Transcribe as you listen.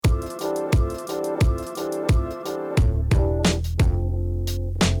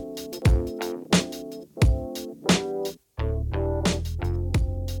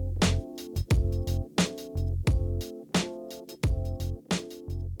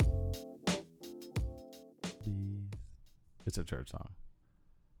It's a church song.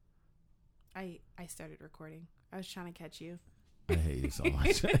 I started recording. I was trying to catch you. I hate you so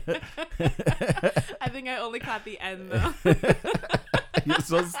much. I think I only caught the end though. You're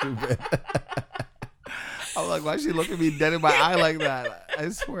so stupid. I'm like, why is she looking me dead in my eye like that? I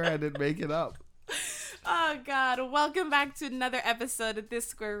swear I didn't make it up. Oh God! Welcome back to another episode of This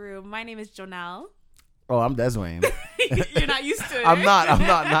Square Room. My name is Jonelle. Oh, I'm Deswayne. You're not used to it. I'm not.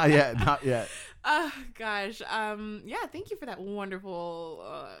 Not yet. Oh gosh. Yeah. Thank you for that wonderful.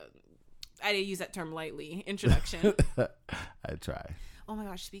 I didn't use that term lightly. Introduction. I try. Oh my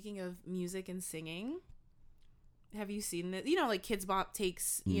gosh! Speaking of music and singing, have you seen that? You know, like Kids Bop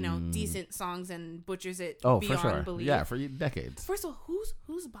takes decent songs and butchers it beyond for sure. belief. Yeah, for decades. First of all,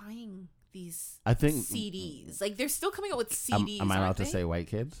 who's buying these? I think CDs. Like they're still coming out with CDs. Am I allowed to say white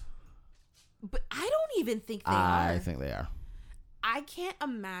kids? But I don't even think they are. I think they are. I can't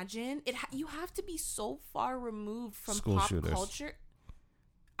imagine it. You have to be so far removed from School pop shooters. culture.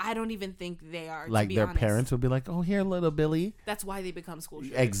 I don't even think they are. Like to be their honest. parents would be like, "Oh, here, little Billy." That's why they become school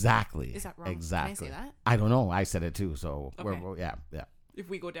shooters. Exactly. Is that wrong? Exactly. Can I say that? I don't know. I said it too. So Okay. yeah. If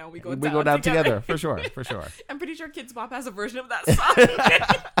we go down, we go We down. go down together for sure. I'm pretty sure Kids Bop has a version of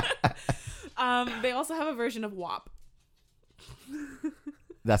that song. They also have a version of WAP.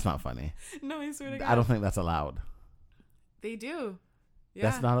 That's not funny. No, I swear to God. I don't think that's allowed. They do. Yeah.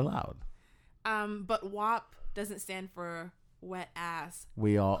 That's not allowed. But WAP doesn't stand for wet ass.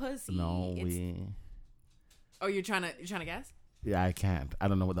 We all Pussy. Oh, you're trying to guess? Yeah, I can't. I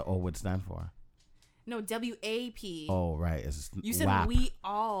don't know what the O would stand for. No, WAP. Oh, right. It's You said WAP. we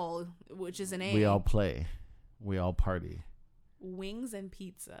all, which is an A. We all play. We all party. Wings and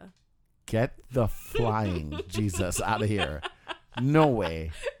pizza. Get the flying Jesus out of here. No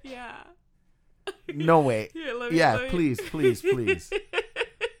way. Yeah. No way. Here, let me. Please.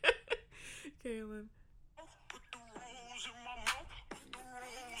 Kaylin.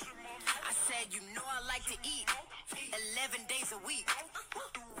 I said, you know I like to eat 11 days a week.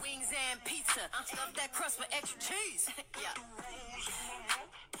 Wings and pizza. Stuff that crust with extra cheese. Yeah.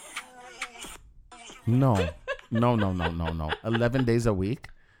 No. 11 days a week?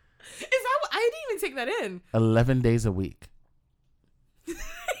 Is that what? I didn't even take that in. 11 days a week.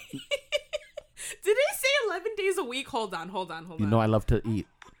 Did they say 11 days a week? Hold on. You know I love to eat.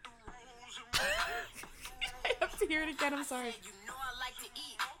 I have to hear it again. I'm sorry. You know I like to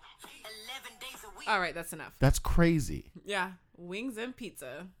eat 11 days a week. All right, that's enough. That's crazy. Yeah, wings and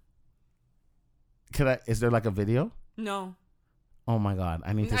pizza. Is there like a video? No. Oh my God.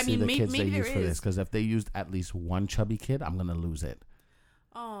 I need to see the kids they maybe use there for this. is. Because if they used at least one chubby kid, I'm going to lose it.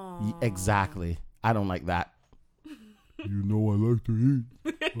 Oh. Exactly. I don't like that. You know I like to eat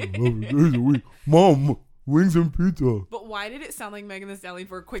 11 days a week. Mom, wings and pizza. But why did it sound like Megan Thee Stallion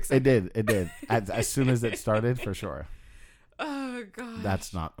for a quick second? It did. As soon as it started, for sure. Oh God.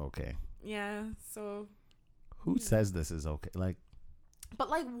 That's not okay. Yeah. So. Who says this is okay? Like. But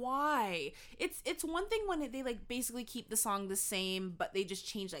like, why? It's one thing when they like basically keep the song the same, but they just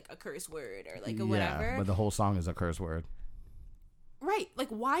change like a curse word or like a whatever. Yeah, but the whole song is a curse word. Right. Like,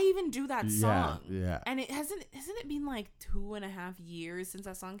 why even do that song? Yeah. And hasn't it been like 2.5 years since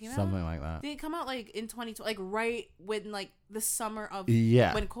that song came out? Something like that. Did it come out like in 2020, like right when like the summer of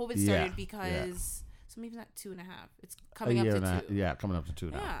Yeah. when COVID started? Yeah. Because so maybe not 2.5. It's coming up to 2. Yeah, coming up to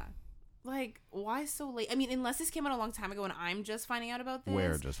 2 now. Yeah. Like, why so late? I mean, unless this came out a long time ago and I'm just finding out about this.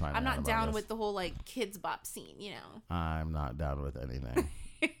 We're just finding I'm out not about down this. with the whole like Kids Bop scene, you know. I'm not down with anything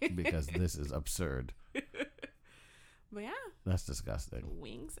because this is absurd. But yeah, That's disgusting.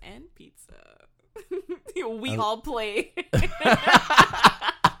 wings and pizza. We all play.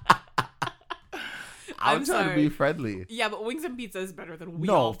 I'm trying to be friendly. Yeah, but wings and pizza is better than we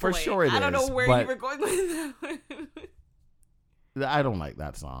No, all for play. sure it I don't know is, where but- you were going with that one. I don't like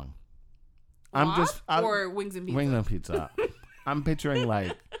that song. WAP or wings and pizza. Wings and pizza. I'm picturing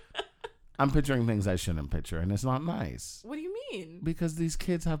things I shouldn't picture, and it's not nice. What do you mean? Because these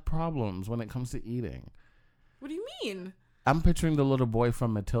kids have problems when it comes to eating. What do you mean? I'm picturing the little boy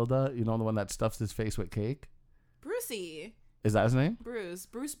from Matilda, you know, the one that stuffs his face with cake. Brucey. Is that his name? Bruce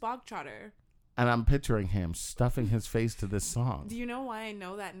Bogtrotter. And I'm picturing him stuffing his face to this song. Do you know why I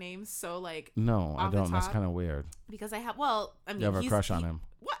know that name so like? No, I off the don't. That's top? kind of weird. Because I have. Well, I mean, You have a crush on him.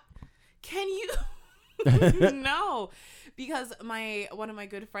 What? Can you? No, because one of my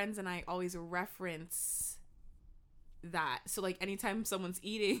good friends and I always reference that. So like anytime someone's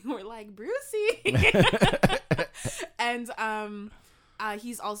eating, we're like Brucey. And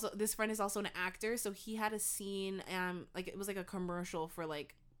this friend is also an actor, so he had a scene like it was like a commercial for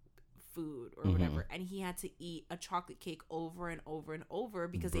like food or whatever, and he had to eat a chocolate cake over and over and over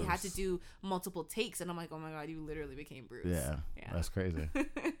because they had to Bruce. do multiple takes, and I'm like, oh my god, you literally became Bruce. Yeah, that's crazy.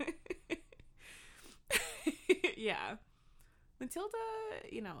 Yeah. Matilda,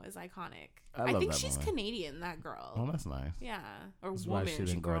 is iconic. I I love think that she's movie. Canadian, that girl. Oh, that's nice. Yeah. Or That's why woman. she She's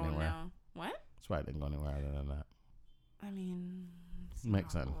didn't go grown anywhere. now. What? That's why I didn't go anywhere other than that. I mean, it's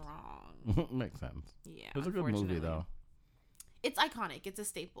Makes not sense. wrong. Makes sense. Yeah. It was a good movie unfortunately. though. It's iconic. It's a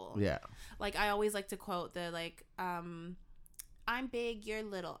staple. Yeah. Like, I always like to quote the, like, I'm big, you're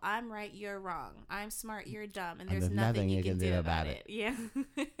little. I'm right, you're wrong. I'm smart, you're dumb. And there's nothing you can do about it. Yeah.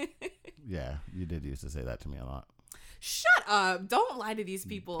 Yeah, you did used to say that to me a lot. Shut up. Don't lie to these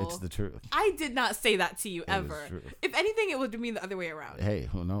people. It's the truth. I did not say that to you It is ever. true. If anything, it would mean the other way around. Hey,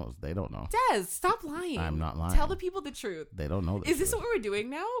 who knows? They don't know. Des, stop lying. I'm not lying. Tell the people the truth. They don't know. The Is this truth. what we're doing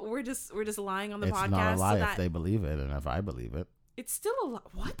now? We're just lying on the It's podcast. not a lie so if that they believe it, and if I believe it, it's still a lie.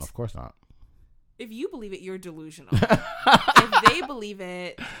 What? of course not. If you believe it, you're delusional. If they believe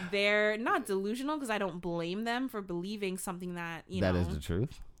it, they're not delusional, because I don't blame them for believing something that, That is the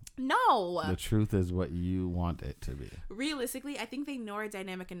truth. No. The truth is what you want it to be. Realistically, I think they know our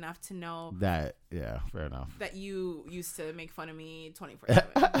dynamic enough to know That, yeah, fair enough. that you used to make fun of me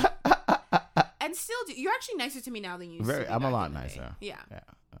 24/7. And still do. You're actually nicer to me now than you used to be I'm a back lot in the day. nicer. Yeah. Yeah.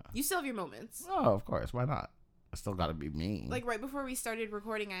 You still have your moments. Oh, of course. Why not? I still got to be me. Like, right before we started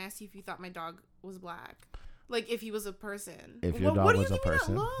recording, I asked you if you thought my dog was black. Like, if he was a person. if your What dog do you was a give me that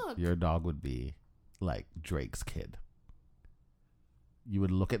person, look? your dog would be like Drake's kid. You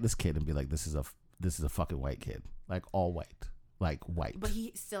would look at this kid and be like, "This is a fucking white kid, like all white, like white." But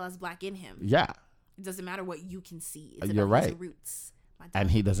he still has black in him. Yeah, It doesn't matter what you can see. It's You're about his right. roots. My dog.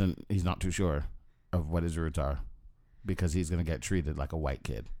 and he's not too sure of what his roots are because he's gonna get treated like a white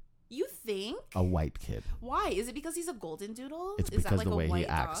kid. You think? A white kid. Why? Is it because he's a golden doodle? It's Is because that like the a way he white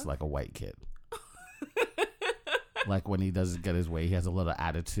acts dog? like a white kid. Like when he doesn't get his way, he has a little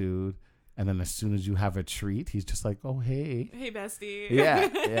attitude, and then as soon as you have a treat, he's just like, "Oh hey." Hey, bestie.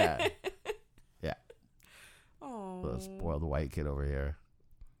 Yeah. Oh. The spoiled white kid over here.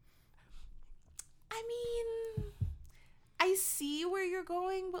 I mean, I see where you're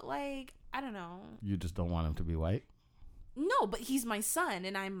going, but like, I don't know. You just don't want him to be white? No, but he's my son,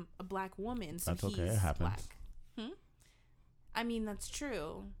 and I'm a black woman, so That's okay, he's it happens. black. I mean, that's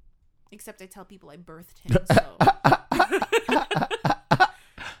true. Except I tell people I birthed him, so.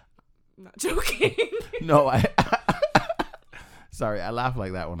 I'm not joking. No, sorry, I laugh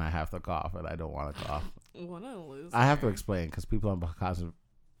like that when I have to cough and I don't want to cough. What a loser. I have to explain because people on podcast.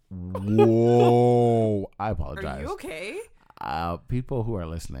 Whoa! I apologize. Are you okay? People who are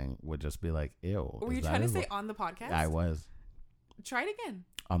listening would just be like, "Ew." Were you trying to say on the podcast? I was Try it again.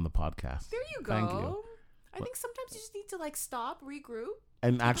 on the podcast. There you go. Thank you. I think sometimes you just need to like stop, regroup.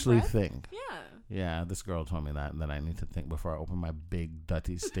 And Take a actually breath. think. Yeah. Yeah, this girl told me that I need to think before I open my big,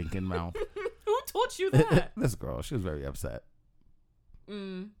 dirty, stinking mouth. Who told you that? This girl, she was very upset.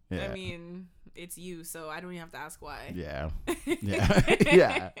 I Yeah. mean, it's you, so I don't even have to ask why. Yeah.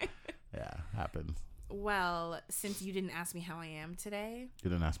 Yeah. Yeah. Happens. Well, since you didn't ask me how I am today, You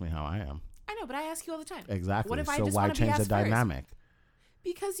didn't ask me how I am. I know, but I ask you all the time. Exactly. What if I so just why wanna be change the asked first? dynamic?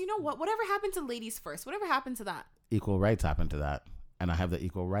 Because you know what? Whatever happened to ladies first? Whatever happened to that? Equal rights happen to that. And I have the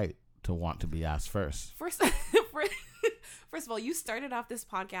equal right to want to be asked first. First of all, you started off this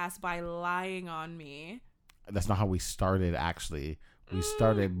podcast by lying on me. That's not how we started, actually. We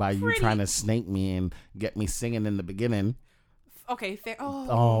started by you pretty- trying to snake me and get me singing in the beginning. Okay, fair.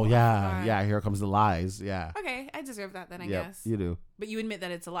 Oh, I yeah. forgot. Yeah, here comes the lies. Yeah. Okay, I deserve that then, I Yep, guess. you do. But you admit that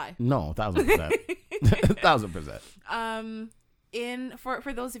it's a lie. No, 1,000%. 1,000%.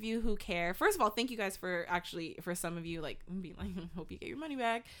 For those of you who care, first of all, thank you guys for some of you like being like, hope you get your money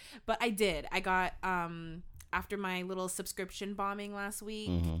back. But I got after my little subscription bombing last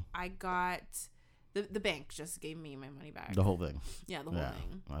week, I got the bank just gave me my money back. The whole thing. Yeah, the whole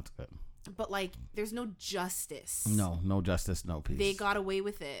thing. That's good. But like, there's no justice. No justice, no peace. They got away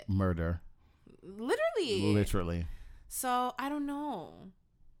with it. Murder. Literally. So I don't know.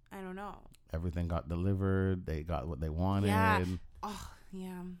 Everything got delivered. They got what they wanted. Yeah. Oh,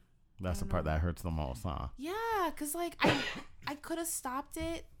 yeah. That's the part that hurts the most, huh? Yeah, because like I could have stopped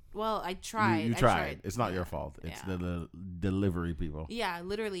it. Well, I tried. You I tried. It's not your fault. It's Yeah. the delivery people. Yeah,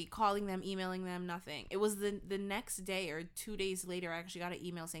 literally calling them, emailing them, nothing. It was the next day or 2 days later, I actually got an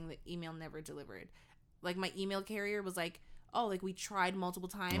email saying the email never delivered. Like my email carrier was like, oh, like we tried multiple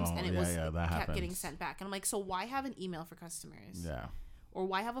times and it that kept getting happens. sent back. And I'm like, so why have an email for customers? Yeah. Or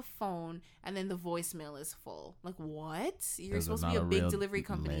why have a phone and then the voicemail is full? Like, what? You're 'Cause supposed they're to be a not big real- delivery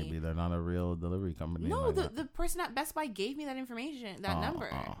company. Maybe they're not a real delivery company. No, Like the, that. the person at Best Buy gave me that information, that number.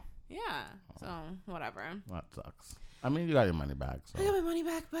 Yeah. So whatever. That sucks. I mean, you got your money back. So. I got my money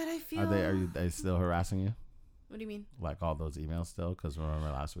back, but I feel. Are they still harassing you? What do you mean? Like all those emails still? Because remember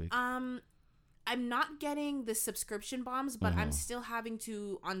last week? I'm not getting the subscription bombs, but I'm still having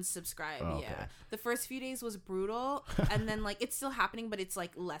to unsubscribe. Oh, okay. Yeah. The first few days was brutal. And then like it's still happening, but it's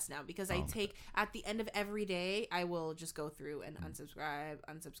like less now because I take at the end of every day, I will just go through and unsubscribe.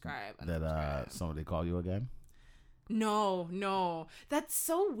 Did somebody call you again? No. That's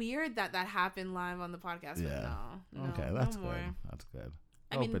so weird that happened live on the podcast. Yeah. No, okay, that's no good. more. That's good.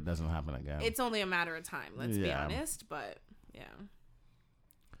 I Hope mean, it doesn't happen again. It's only a matter of time, let's be honest, but yeah.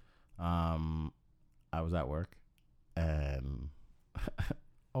 I was at work and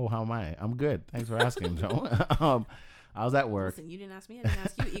oh, how am I? I'm good. Thanks for asking, Joe. I was at work. Listen, you didn't ask me. I didn't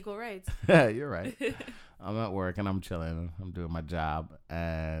ask you. Equal rights. You're right. I'm at work and I'm chilling. I'm doing my job.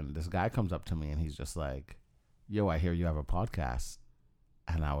 And this guy comes up to me and he's just like, yo, I hear you have a podcast.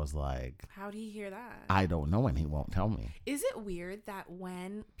 And I was like, how'd he hear that? I don't know. And he won't tell me. Is it weird that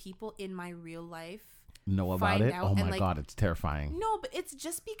when people in my real life know about it? Oh my like, God, it's terrifying. No, but it's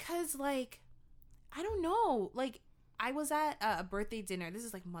just because like, I don't know. Like, I was at a birthday dinner. This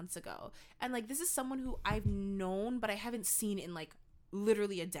is like months ago. And like, this is someone who I've known, but I haven't seen in like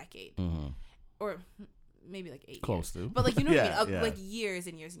literally a decade. Mm-hmm. Or maybe like 8 years. Close to. But like, you know what I mean? Yeah. Like years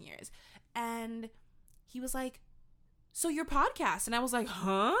and years and years. And he was like, so your podcast? And I was like,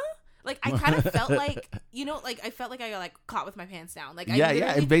 huh? Like, I kind of felt like, you know, like I felt like I got like caught with my pants down. Like,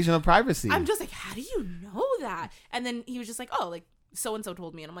 invasion of privacy. I'm just like, how do you know that? And then he was just like, oh, like, so-and-so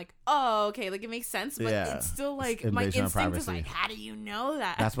told me. And I'm like, oh, okay, like it makes sense, but it's still like my instinct is like, how do you know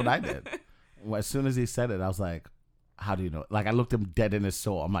that? That's what I did. Well, as soon as he said it, I was like, how do you know? Like, I looked him dead in his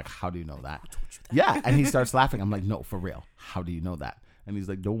soul. I'm like, how do you know that? Yeah. And he starts laughing. I'm like, no, for real. How do you know that? And he's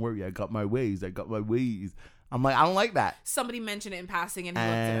like, don't worry, I got my ways. I'm like, I don't like that. Somebody mentioned it in passing and he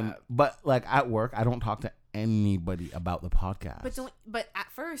looked it up. But like at work, I don't talk to anybody about the podcast. But at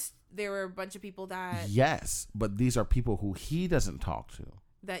first there were a bunch of people that yes, but these are people who he doesn't talk to.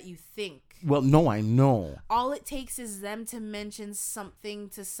 That you think. Well, no, I know. All it takes is them to mention something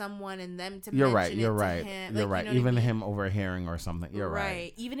to someone and them to you're mention right, it you're to right. him. You're like, right. you know Even what I mean? him overhearing or something. You're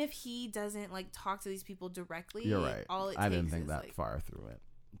right. Even if he doesn't like talk to these people directly. You're right. All it I takes didn't think is, that like, far through it.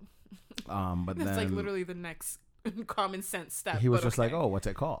 But that's then like literally the next common sense step. He was just like, "Oh, what's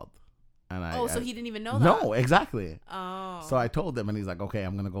it called?" And so he didn't even know that. No, exactly. Oh. So I told him, and he's like, "Okay,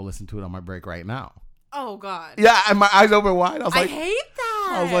 I'm gonna go listen to it on my break right now." Oh God. Yeah, and my eyes open wide. I was like, I hate that.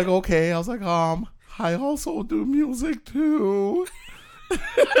 I was like, okay. I was like, I also do music too.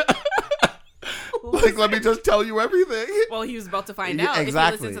 Like, let me just tell you everything. Well, he was about to find out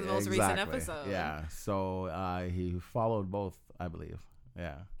exactly, if he listened to the most recent episode. Yeah. So he followed both, I believe.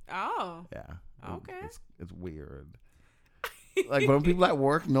 Yeah. Oh. Yeah. Okay. It's weird. Like when people at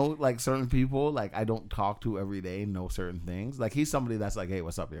work know like certain people, like I don't talk to every day, know certain things. Like he's somebody that's like, hey,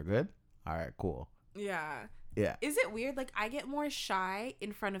 what's up? You're good? All right, cool. Yeah. Yeah. Is it weird? Like I get more shy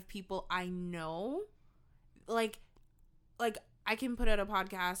in front of people I know. Like I can put out a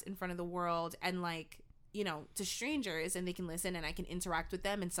podcast in front of the world and like, you know, to strangers and they can listen and I can interact with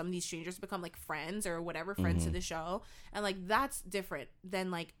them and some of these strangers become like friends or whatever, friends to the show. And like that's different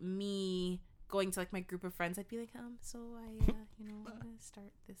than like me going to like my group of friends. I'd be like, so I you know, I'm gonna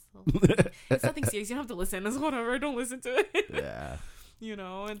start this little it's nothing serious, you don't have to listen. It's whatever, don't listen to it. Yeah. You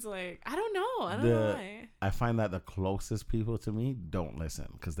know, it's like I don't know why. I find that the closest people to me don't listen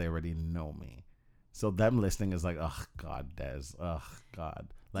because they already know me. So them listening is like, oh God, Des, oh God.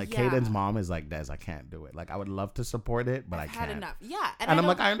 Like Caden's mom is like, Des, I can't do it. Like I would love to support it, but I can't. Had enough. Yeah, and I'm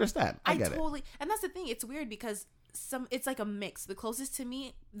like, I understand. I get totally, it. And that's the thing. It's weird because it's like a mix. The closest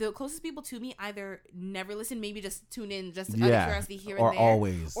people to me either never listen, maybe just tune in just out of curiosity here and there,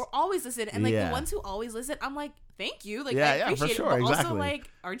 or always listen. And like the ones who always listen, I'm like, thank you. Like I appreciate for sure, it. But exactly. also like,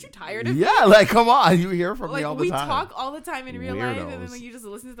 aren't you tired of me? Yeah, like come on, you hear from me all the time. We talk all the time in real life, and then Weirdos. like you just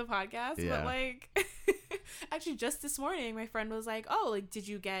listen to the podcast. Yeah. But like, actually, just this morning, my friend was like, "Oh, like, did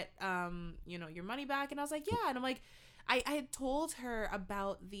you get you know, your money back?" And I was like, "Yeah." And I'm like, I had told her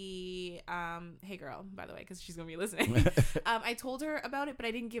about the hey girl, by the way, because she's gonna be listening. I told her about it, but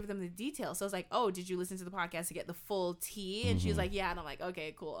I didn't give them the details. So I was like, "Oh, did you listen to the podcast to get the full tea?" And she was like, "Yeah." And I'm like,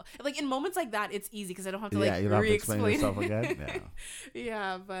 "Okay, cool." And like in moments like that, it's easy because I don't have to like you don't have to re-explain explain yourself again. Yeah.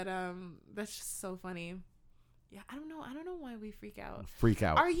 Yeah, but that's just so funny. Yeah, I don't know why we freak out.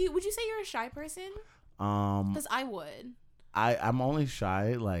 Would you say you're a shy person? Because I would. I'm only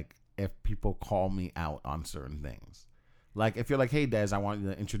shy like if people call me out on certain things. Like if you're like, hey Des, I want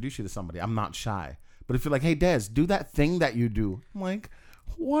to introduce you to somebody, I'm not shy. But if you're like, hey Des, do that thing that you do, I'm like,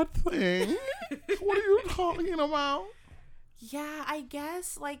 what thing? What are you talking about? Yeah, I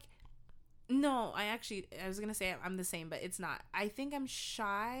guess like No, I was gonna say I'm the same, but it's not. I think I'm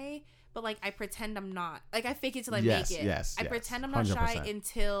shy, but like I pretend I'm not. Like I fake it till I make it. I pretend I'm not 100%. shy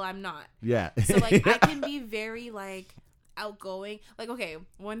until I'm not. Yeah. So like I can be very like outgoing. Like okay,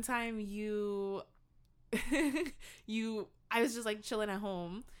 one time I was just like chilling at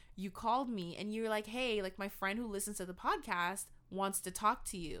home. You called me and you were like, hey, like my friend who listens to the podcast wants to talk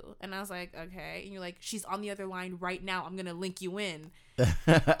to you. And I was like, okay. And you're like, she's on the other line right now. I'm going to link you in.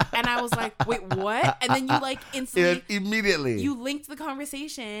 And I was like, wait, what? And then you like instantly. Immediately. You linked the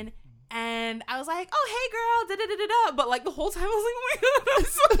conversation. And I was like, oh, hey, girl. Da, da, da, da, da. But like the whole time I was like, oh my God, I'm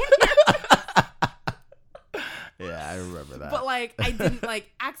so nervous. Yeah, I remember that. But like I didn't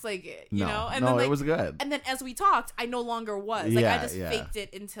like act like it, you know? And then, like, it was good. And then as we talked, I no longer was. Like I just faked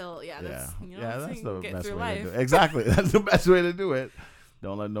it until that's you know, that's the get best through way life. to do it. Exactly. That's the best way to do it.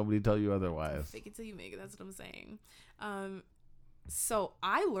 Don't let nobody tell you otherwise. Fake it till you make it. That's what I'm saying. So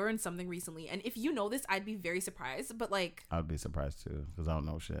I learned something recently, and if you know this, I'd be very surprised. But like, I'd be surprised too because I don't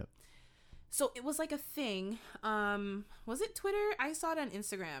know shit. So it was like a thing. Was it Twitter? I saw it on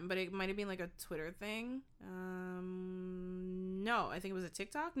Instagram, but it might have been like a Twitter thing. No, I think it was a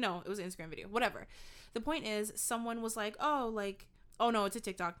TikTok. No, it was an Instagram video. Whatever. The point is, someone was like, oh no, it's a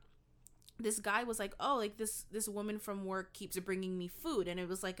TikTok. This guy was like, oh, like this woman from work keeps bringing me food, and it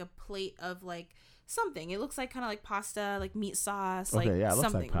was like a plate of like something. It looks like kind of like pasta, like meat sauce, Okay, like yeah, it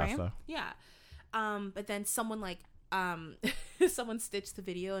looks something, like pasta. right? Yeah. But then someone like someone stitched the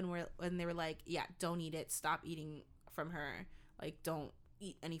video and they were like, yeah, don't eat it, stop eating from her, like don't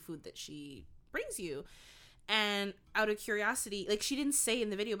eat any food that she brings you. And out of curiosity, like she didn't say in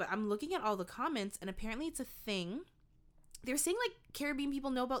the video, but I'm looking at all the comments and apparently it's a thing. They're saying like Caribbean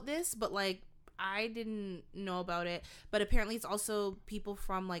people know about this, but like I didn't know about it. But apparently it's also people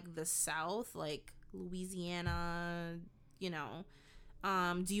from like the South, like Louisiana, you know.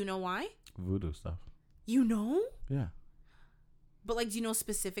 Do you know why? Voodoo stuff. You know? Yeah. But like, do you know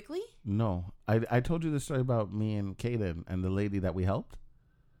specifically? No. I told you the story about me and Kaden and the lady that we helped.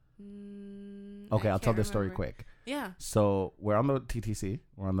 Okay, I'll tell this story quick. Yeah. So we're on the TTC.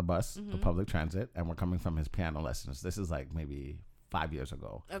 We're on the bus, the public transit, and we're coming from his piano lessons. This is like maybe 5 years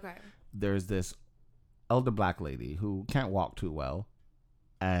ago. Okay. There's this elder black lady who can't walk too well,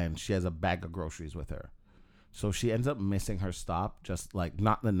 and she has a bag of groceries with her. So she ends up missing her stop, just like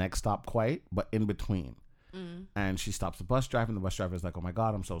not the next stop quite, but in between. And she stops the bus driver, and the bus driver is like, oh my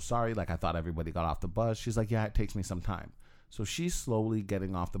God, I'm so sorry. Like, I thought everybody got off the bus. She's like, yeah, it takes me some time. So she's slowly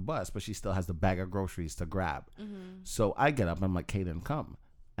getting off the bus, but she still has the bag of groceries to grab. So I get up, and I'm like, Kaden, come.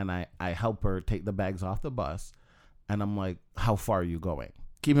 And I help her take the bags off the bus. And I'm like, how far are you going?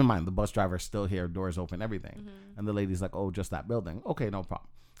 Keep in mind, the bus driver's still here, doors open, everything. And the lady's like, oh, just that building. Okay, no problem.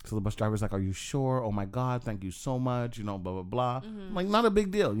 So the bus driver's like, are you sure? Oh my God, thank you so much. You know, blah, blah, blah. I'm like, not a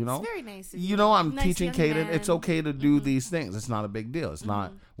big deal, you know? It's very nice. You know, I'm nice teaching Kaden, man. it's okay to do these things. It's not a big deal. It's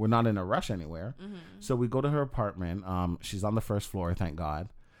not, we're not in a rush anywhere. So we go to her apartment. She's on the first floor, thank God.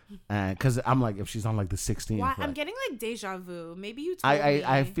 And because I'm like, if she's on like the 16th Why? floor. I'm getting like deja vu. Maybe you told me.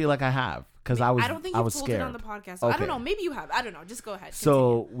 I feel like I have. Because I don't think you told scared. it on the podcast. So I don't know. Maybe you have. I don't know. Just go ahead.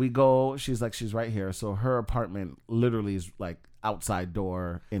 So we go. She's like, she's right here. So her apartment literally is like outside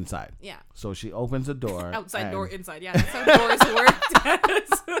door, inside. Yeah. So she opens the door. Outside door, inside. Yeah, that's how doors work.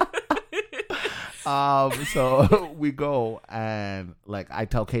 So we go and like I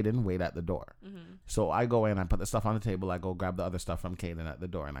tell Kaden, wait at the door. So I go in, I put the stuff on the table. I go grab the other stuff from Kaden at the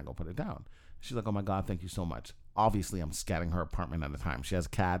door, and I go put it down. She's like, oh my God, thank you so much. Obviously, I'm scanning her apartment at the time. She has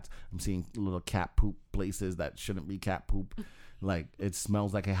cats. I'm seeing little cat poop places that shouldn't be cat poop. Like, it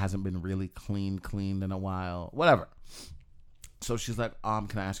smells like it hasn't been really cleaned in a while. Whatever. So she's like, can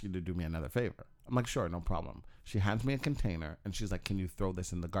I ask you to do me another favor? I'm like, sure, no problem. She hands me a container, and she's like, can you throw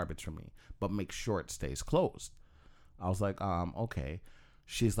this in the garbage for me? But make sure it stays closed. I was like, okay.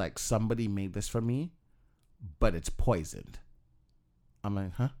 She's like, somebody made this for me, but it's poisoned. I'm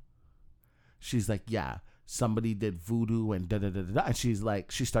like, huh? She's like, yeah, somebody did voodoo and da-da-da-da-da. And she's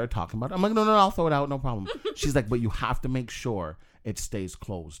like, she started talking about it. I'm like, no, I'll throw it out, no problem. She's like, but you have to make sure it stays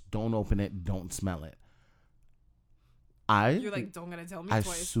closed. Don't open it. Don't smell it. You're like, don't gonna tell me as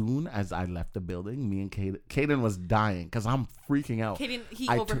twice. soon as I left the building, me and Kaden was dying because I'm freaking out. Kaden, he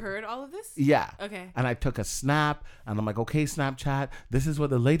overheard all of this? Yeah. Okay. And I took a snap, and I'm like, okay, Snapchat, this is what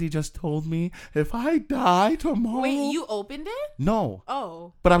the lady just told me. If I die tomorrow. Wait, you opened it? No.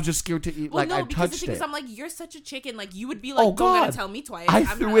 Oh. But I was just scared to eat. Well, like, no, I because touched the thing it. is, I'm like, you're such a chicken. Like, you would be like, Oh, don't gotta God. tell me twice. I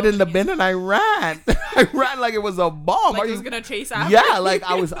threw it in the bin and I ran. I ran like it was a bomb. Like, Are it was you gonna chase after Yeah, you. like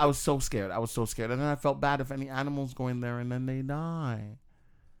I was so scared. And then I felt bad if any animals go in there and then they die.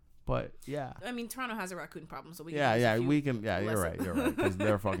 But yeah. I mean, Toronto has a raccoon problem, so we can Yeah, use a yeah, few we can. Yeah, you're less right. of- You're right. Because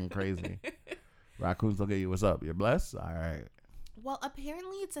they're fucking crazy. Raccoons look at you. What's up? You're blessed. All right. Well,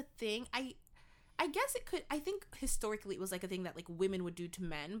 apparently it's a thing. I guess it could. I think historically it was like a thing that like women would do to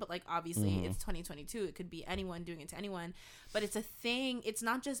men, but like obviously it's 2022. It could be anyone doing it to anyone. But it's a thing. It's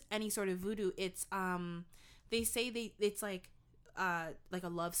not just any sort of voodoo. It's they say it's like a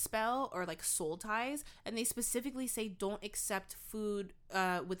love spell or like soul ties, and they specifically say don't accept food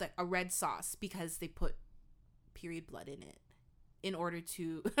with like a red sauce because they put period blood in it. In order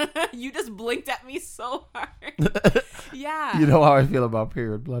to, you just blinked at me so hard. Yeah. You know how I feel about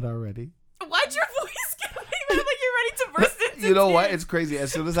period blood already. Why'd your voice get like that? Like you're ready to burst into You know what? tears? It's crazy.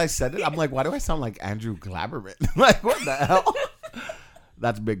 As soon as I said it, I'm like, why do I sound like Andrew Glaberman? Like, what the hell?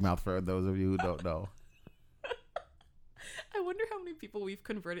 That's Big Mouth for those of you who don't know. I wonder how many people we've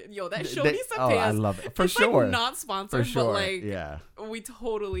converted. Yo, that show They- needs to oh, pay I us. love it. For It's, sure. like, not sponsored, For sure. but like, yeah. we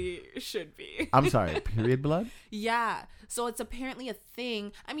totally should be. I'm sorry. Period blood? Yeah. So it's apparently a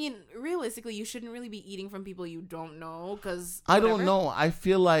thing. I mean, realistically, you shouldn't really be eating from people you don't know because I don't know. I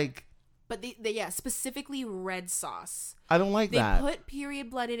feel like But they yeah, specifically red sauce. I don't like They that. put period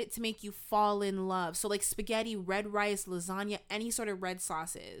blood in it to make you fall in love. So like spaghetti, red rice, lasagna, any sort of red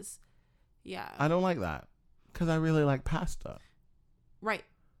sauces. Yeah. I don't like that because I really like pasta. Right.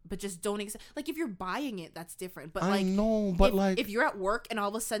 But just don't accept. Like if you're buying it, that's different. But I like know, but if, like if you're at work and all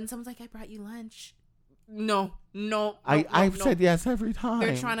of a sudden someone's like, I brought you lunch. No. I've said yes every time.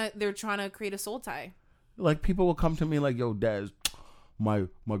 They're trying to create a soul tie. Like people will come to me like, yo, Des, my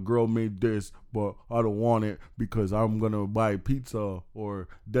girl made this, but I don't want it because I'm gonna buy pizza. Or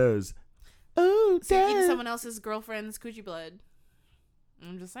Des, oh, So you're eating Des, someone else's girlfriend's coochie blood.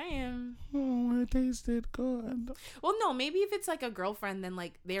 I'm just saying. oh, it tasted good. Well, no, maybe if it's like a girlfriend, then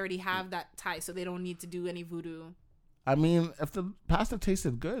like they already have that tie, so they don't need to do any voodoo. I mean, if the pasta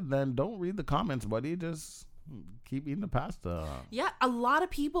tasted good, then don't read the comments, buddy. Just keep eating the pasta. Yeah, a lot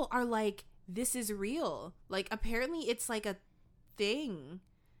of people are like, this is real. Like, apparently it's like a thing.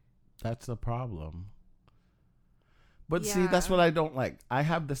 That's the problem. But see, Yeah. that's what I don't like. I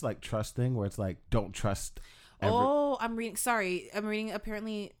have this like trust thing where it's like, don't trust. I'm reading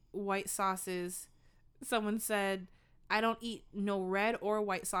apparently white sauces. Someone said, I don't eat no red or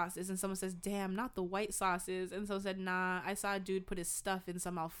white sauces. And someone says, damn, not the white sauces. And someone said, nah, I saw a dude put his stuff in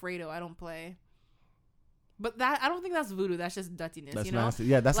some Alfredo. I don't play. But that, I don't think that's voodoo. That's just duttiness, That's you know? nasty.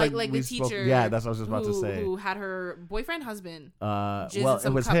 Yeah, that's like the we spoke. teacher. Yeah, that's what I was just about to say. Who had her husband. Well, in it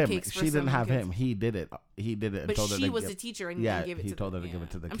some was him. cupcakes for She didn't some have kids. him. He did it. And But told her she to was give- the teacher and Yeah, gave it he to told the, her to give it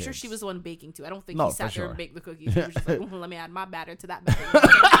to the I'm sure kids. she was the one baking too. I don't think No, he for sat there sure. and baked the cookies. He was just like, "Oh, let me add my batter to that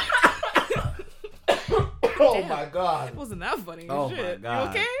batter." Oh Damn. my god. It wasn't that funny. Oh Shit. my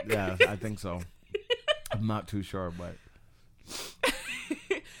god. You okay? Yeah, I think so. I'm not too sure, but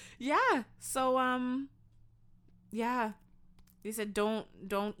Yeah. So yeah. They said don't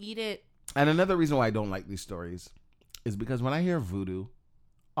eat it. and another reason why I don't like these stories is because when I hear voodoo,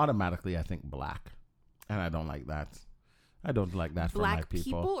 automatically I think black, and I don't like that. I don't like that for my Black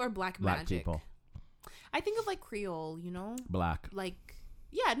people. or black Black magic? people. I think of like Creole, you know? Black. Like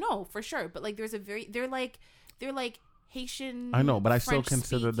yeah, no, for sure. But like there's a they're like Haitian. I know, but I still French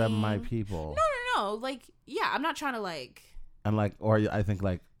consider them my speaking. people. No. Like, yeah, I'm not trying to like. And like, or I think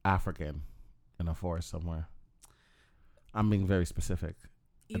like African in a forest somewhere. I'm being very specific,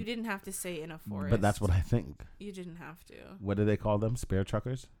 You didn't have to say in a forest. but that's what I think. You didn't have to. What do they call them? Spear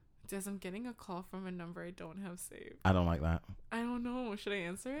truckers? Des, I'm getting a call from a number I don't have saved. I don't like that. I don't know. Should I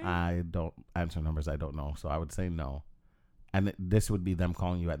answer it? I don't answer numbers I don't know, so I would say no. And this would be them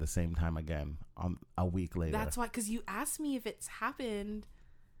calling you at the same time again on a week later. That's why, because you asked me if it's happened.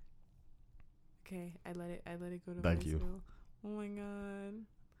 Okay, I let it go to Thank you. voicemail.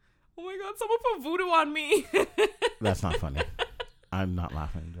 Oh my god, someone put voodoo on me. That's not funny. I'm not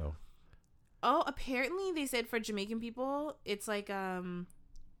laughing, Joe. Oh, apparently they said for Jamaican people, it's like a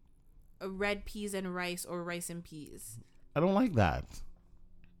red peas and rice or rice and peas. I don't like that.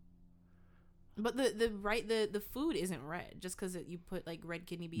 But the food isn't red just because you put like red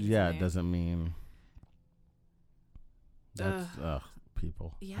kidney beans. Yeah, in it there. doesn't mean. That's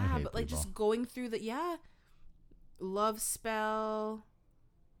people. I Yeah, hate but like people. just going through love spell.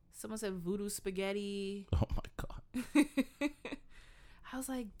 Someone said voodoo spaghetti. Oh my god. I was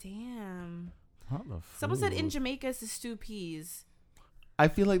like, damn. What the Someone said in food? Jamaica it's to stew peas. I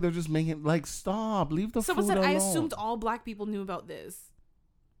feel like they're just making like stop. Leave the Someone food said alone. I assumed all black people knew about this.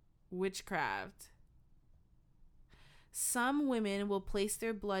 Witchcraft. Some women will place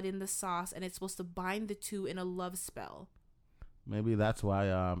their blood in the sauce and it's supposed to bind the two in a love spell. Maybe that's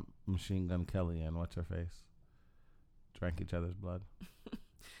why Machine Gun Kelly and what's her face drank each other's blood.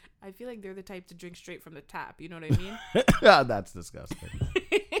 I feel like they're the type to drink straight from the tap. You know what I mean? Yeah, that's disgusting.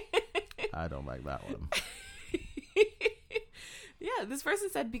 I don't like that one. Yeah, this person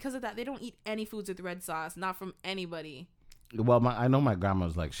said because of that, they don't eat any foods with red sauce, not from anybody. Well, I know my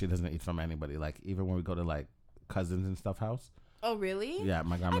grandma's like, she doesn't eat from anybody. Like, even when we go to like cousins and stuff house. Oh, really? Yeah,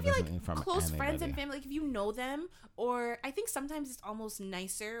 my grandma I feel doesn't like eat from close anybody. friends and family, like if you know them, or I think sometimes it's almost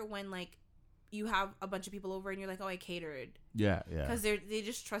nicer when like you have a bunch of people over and you're like, oh, I catered. Yeah, yeah. Because they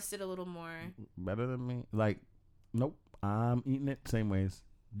just trust it a little more. Better than me. Like, nope. I'm eating it same ways.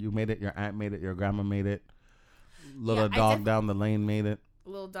 You made it. Your aunt made it. Your grandma made it. Little dog down the lane made it.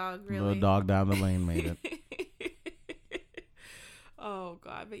 Little dog, really? Little dog down the lane made it. Oh,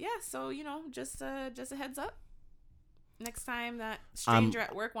 God. But yeah, so, you know, just a heads up. Next time that stranger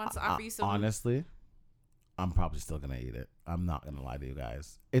at work wants to offer you some... Honestly, I'm probably still going to eat it. I'm not going to lie to you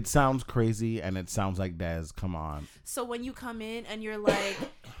guys. It sounds crazy, and it sounds like Des. Come on. So when you come in and you're like,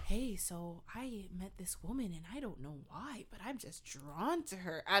 hey, so I met this woman, and I don't know why, but I'm just drawn to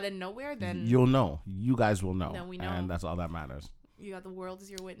her out of nowhere, then... You'll know. You guys will know. Then we know. And that's all that matters. You got the world as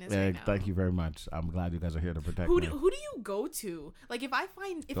your witness right now. Thank you very much. I'm glad you guys are here to protect me. Who do you go to? Like, if I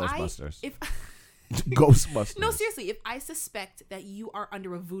find... Ghostbusters. If Ghostbusters. No, seriously. If I suspect that you are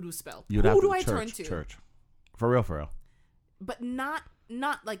under a voodoo spell, You'd who have do I church, turn to? Church. For real, for real. But not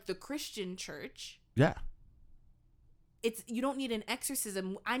like the Christian church. Yeah. You don't need an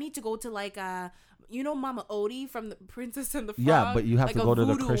exorcism. I need to go to like Mama Odie from the Princess and the Frog. Yeah, but you have like to go to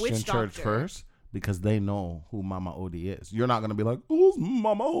the voodoo Christian witch church doctor. first because they know who Mama Odie is. You're not gonna be like, "Who's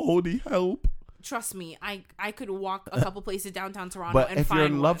Mama Odie? Help!" Trust me, I could walk a couple places downtown Toronto But and if find you're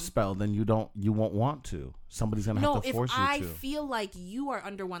in love one. spell, then you won't want to. Somebody's gonna have to force if you I to. feel like you are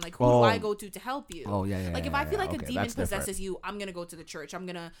under one, like who Oh. do I go to help you? Oh, yeah. Like if I feel like a Okay, demon that's different. possesses you, I'm gonna go to the church. I'm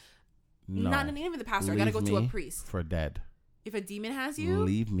gonna No. not even the pastor. I gotta go Leave to a me priest. for dead. If a demon has you,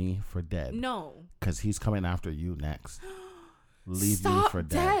 Leave me for dead. no. Because he's coming after you next. Leave Stop, me for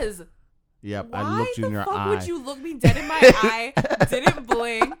dead. Des. Yep, Why I looked you in your the fuck eye. would you look me dead in my eye? Didn't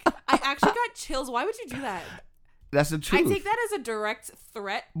blink. I actually got chills. Why would you do that? That's the truth. I take that as a direct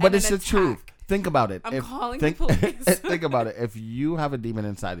threat. But and it's an the truth. attack. Think about it. I'm calling the police. Think about it. If you have a demon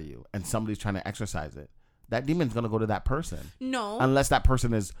inside of you and somebody's trying to exercise it, that demon's going to go to that person. No. Unless that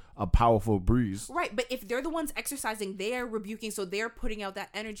person is a powerful breeze. Right, but if they're the ones exercising, they are rebuking, so they're putting out that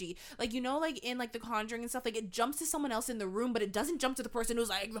energy. Like, like in like The Conjuring and stuff, like it jumps to someone else in the room, but it doesn't jump to the person who's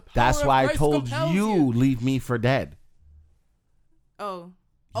like, the power That's of why I Christ told compels you, leave me for dead. Oh,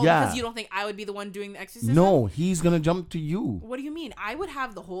 Yeah. because you don't think I would be the one doing the exorcism? No, he's going to jump to you. What do you mean? I would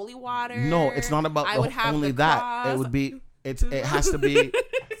have the holy water. No, it's not about I would have only the that. cross. It would be, it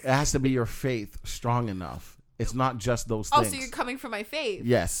has to be your faith strong enough. It's not just those Oh, things. so you're coming for my faith.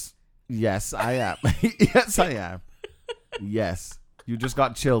 Yes. Yes, I am. Yes, I am. Yes. You just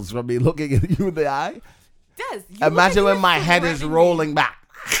got chills from me looking at you in the eye. Des, you Imagine look like when you're my head is threatening me. rolling back.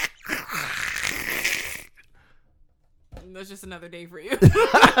 That's just another day for you.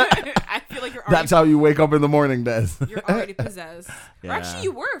 I feel like That's how you wake up in the morning, Des. you're already possessed. Or Yeah. actually,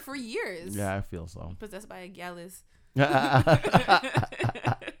 you were for years. Yeah, I feel so. Possessed by a gallus. That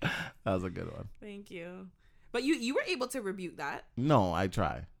was a good one. Thank you. But you were able to rebuke that. No, I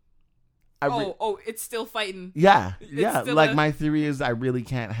try. It's still fighting. Yeah, It's yeah. still Like a- my theory is I really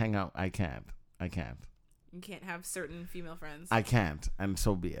can't hang out. I can't. You can't have certain female friends. I can't. And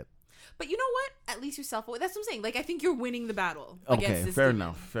so be it. But you know what? At least you're self-aware. That's what I'm saying. Like, I think you're winning the battle Okay, against this fair demon.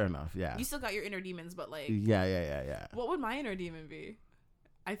 enough. Fair enough. Yeah. You still got your inner demons, but like, Yeah. what would my inner demon be?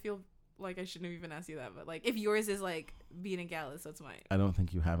 I feel like I shouldn't have even asked you that, but like, if yours is like being a gallus, that's mine. I don't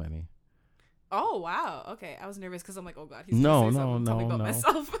think you have any. Oh wow. Okay, I was nervous because I'm like, oh god, he's No, gonna say no, something, tell me no, about no.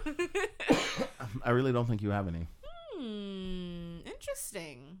 myself. I really don't think you have any.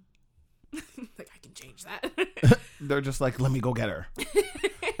 Interesting. Like I can change that. They're just like, let me go get her.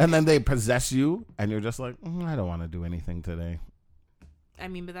 And then they possess you, and you're just like, I don't want to do anything today. I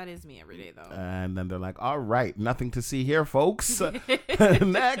mean, but that is me every day, though. And then they're like, all right, nothing to see here, folks.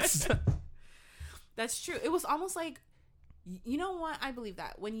 Next. That's true. It was almost like, you know what? I believe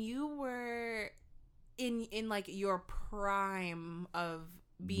that when you were in like your prime of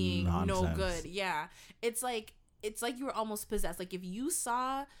being no Nonsense. good, yeah, it's like you were almost possessed. Like if you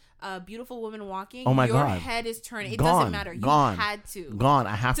saw a beautiful woman walking, Oh my your God. head is turning. It Gone. doesn't matter. You Gone. had to. Gone.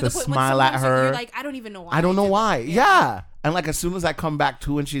 I have to the point when smile someone at looks you, her. You're like, I don't even know why. I don't know did why. that. Yeah. And like as soon as I come back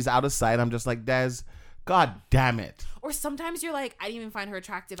to and she's out of sight, I'm just like, Des, God damn it. Or sometimes you're like, I didn't even find her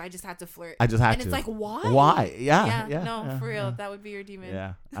attractive. I just had to flirt. I just had and to. it's like, why? Why? Yeah. No, for real. That would be your demon.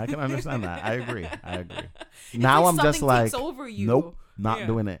 Yeah. I can understand that. I agree. It's Now like I'm just something like, takes over you. nope, not Yeah.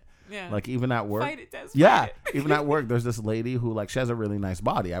 doing it. Yeah. Like even at work. Fight it, Des. Yeah, Fight it. even at work, there's this lady who like she has a really nice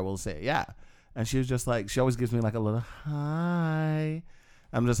body. I will say, yeah. And she was just like, she always gives me like a little hi.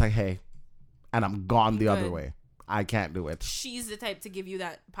 I'm just like, hey, and I'm gone the other Good. way. I can't do it. She's the type to give you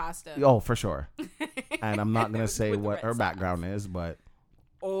that pasta. Oh, for sure. And I'm not gonna say With the what red her sauce. background is, but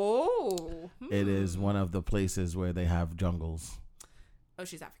Oh. it is one of the places where they have jungles. Oh,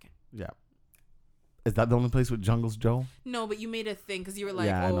 she's African. Yeah. Is that the only place with jungles, Joe? No, but you made a thing because you were like,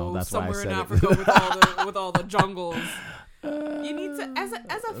 Yeah, I know, that's why I somewhere in said it. Africa with all the jungles. You need to, as a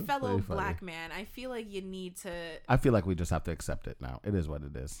That's fellow pretty funny. black man, I feel like you need to. I feel like we just have to accept it now. It is what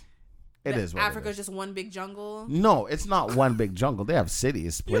it is. It is what Africa's it is. just one big jungle. No, it's not one big jungle. They have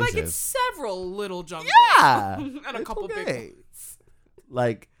cities, You're places. like it's several little jungles. Yeah. and a It's couple okay. big ones.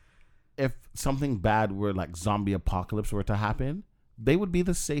 Like, if something bad were like zombie apocalypse were to happen, they would be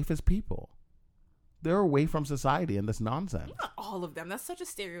the safest people. They're away from society and this nonsense. Not all of them. That's such a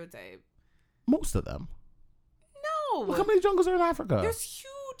stereotype. Most of them. No. Look how many jungles are in Africa. There's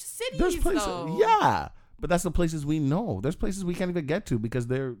huge cities. There's places. though. Yeah. But that's the places we know. There's places we can't even get to because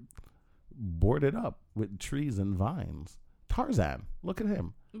they're boarded up with trees and vines. Tarzan. Look at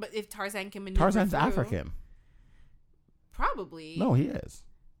him. But if Tarzan can maneuver Tarzan's through, African. Probably. No, he is.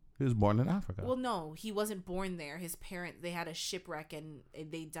 He was born in Africa. Well, no, he wasn't born there. His parents, they had a shipwreck and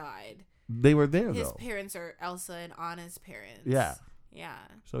they died. They were there, His though. parents are Elsa and Anna's parents. Yeah. Yeah.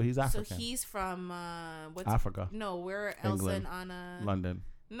 So he's African. So he's from what's Africa. No, where Elsa England. and Anna? London.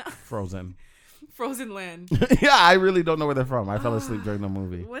 No, Frozen. Frozen Land. Yeah, I really don't know where they're from. I fell asleep during the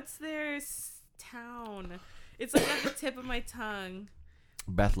movie. What's their town? It's like at the tip of my tongue.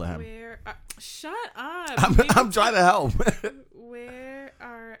 Bethlehem. Where? Shut up. I'm trying to help. Where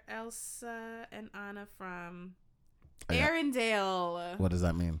are Elsa and Anna from? Yeah. Arendelle. What does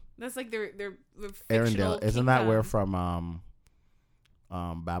that mean? That's like their fictional Arendelle. Isn't that where kingdom.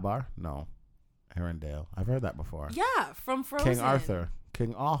 from Babar? No. Arendelle. I've heard that before. Yeah, from Frozen. King Arthur.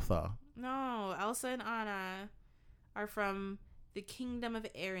 King Arthur. No, Elsa and Anna are from the kingdom of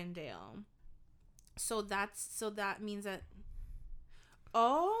Arendelle. So that means that.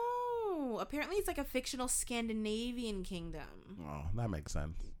 Oh, apparently it's like a fictional Scandinavian kingdom. Oh, that makes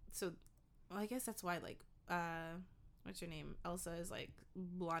sense. So, well, I guess that's why like what's your name? Elsa is like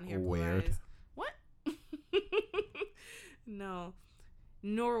blonde hair, blue Weird. eyes. What? No,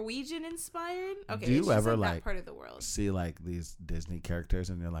 Norwegian inspired. Okay, Do you it's just, ever, that like, part of the world? See like these Disney characters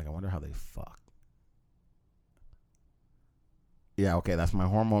and you're like, I wonder how they fuck. Yeah, okay, that's my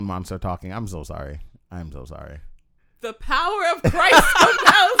hormone monster talking. I'm so sorry. The power of Christ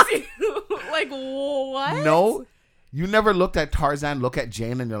compels you. Like what? No, you never looked at Tarzan, look at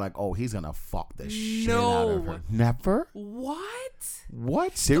Jane, and you're like, oh, he's gonna fuck the shit out of her. Never? What?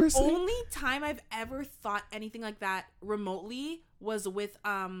 What? Seriously? The only time I've ever thought anything like that remotely was with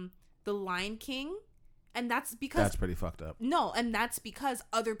The Lion King, and that's because That's pretty fucked up. no, and that's because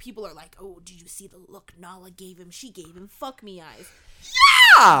other people are like, oh, did you see the look Nala gave him? She gave him fuck me eyes.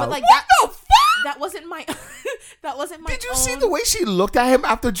 Yeah. But like what that, the fuck? that wasn't my, that wasn't my. Did you see own- the way she looked at him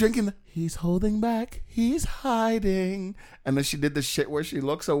after drinking? He's holding back. He's hiding. And then she did the shit where she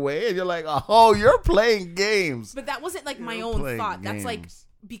looks away, and you're like, oh, you're playing games. But that wasn't like my You're own playing thought. That's like games.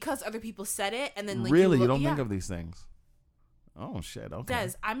 because other people said it, and then like Really? You look- don't yeah. think of these things? Oh, shit. Okay.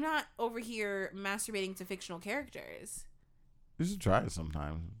 Des, I'm not over here masturbating to fictional characters. You should try it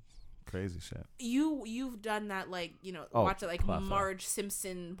sometime. Crazy shit. You've done that, like, you know, Oh, watch it like plethora. Marge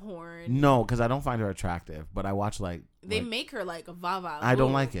Simpson porn. No, because I don't find her attractive, but I watch like. They like- make her like a Vava. I don't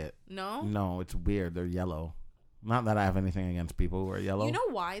Ooh. like it. No? No, it's weird. They're yellow. Not that I have anything against people who are yellow. You know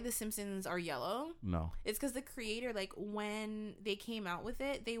why the Simpsons are yellow? No. It's because the creator, like, when they came out with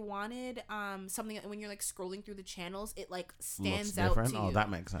it, they wanted something that when you're like scrolling through the channels, it like stands Looks out different. to Oh, you. that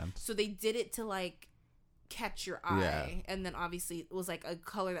makes sense. So they did it to like catch your eye, Yeah. and then obviously it was like a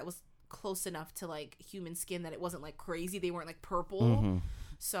color that was close enough to like human skin that it wasn't like crazy. They weren't like purple. Mhm.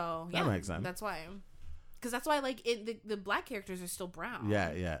 So That yeah, makes sense. That's why. Because that's why like the black characters are still brown.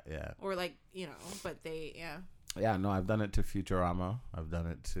 Yeah. Or like, you know, but they Yeah, no, I've done it to Futurama. I've done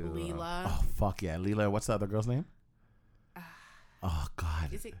it to Leela. oh fuck yeah, Leela. What's the other girl's name? Oh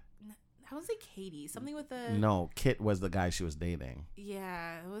god. Is it? I would say Katie. Something with a No, Kit was the guy she was dating.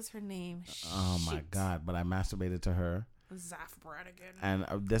 Yeah, what was her name? Oh my Shit. god! But I masturbated to her, Zaf Brannigan. and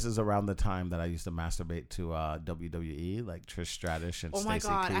this is around the time that I used to masturbate to WWE, like Trish Stratus and Oh my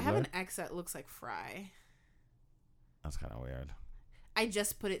Stacey god, I have Keibler. an ex that looks like Fry. That's kind of weird. I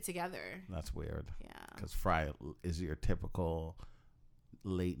just put it together. That's weird Yeah. because Fry is your typical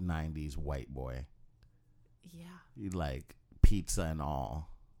late '90s white boy. Yeah. You like pizza and all.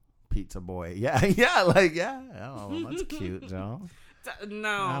 Pizza boy. Yeah, yeah, like, yeah. Oh, that's cute, Joe.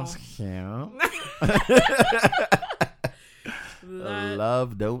 No. That's cute. That-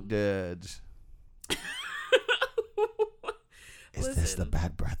 Love, don't judge. Is this the Listen.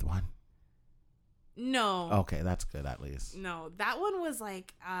 bad breath one? No. Okay, that's good at least. No, that one was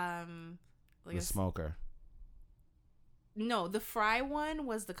like The smoker. No, the Fry one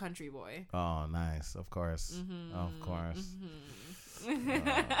was the country boy. Oh, nice. Of course. Mm-hmm. Of course.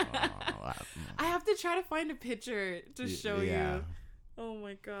 I have to try to find a picture to show yeah. you. Oh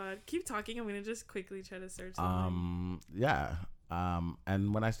my god. Keep talking. I'm gonna just quickly try to search something. Yeah.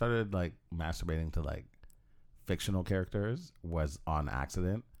 And when I started like masturbating to like fictional characters was on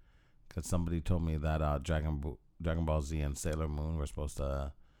accident because somebody told me that Dragon Ball Z and Sailor Moon were supposed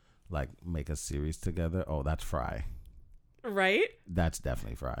to like make a series together. Oh, that's Fry. Right? That's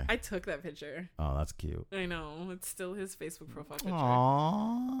definitely Fry. I took that picture. Oh, that's cute. I know. It's still his Facebook profile picture.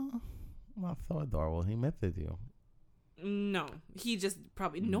 Aww. That's so adorable. He mythed you. No. He just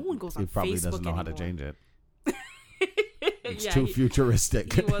probably no one goes on He probably Facebook doesn't know how to anymore. change it. It's Yeah, too he-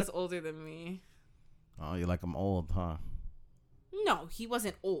 futuristic. He was older than me. Oh, you like him old, huh? No, he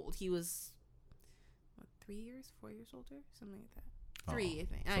wasn't old. He was what, 3 years, 4 years older, something like that. 3, I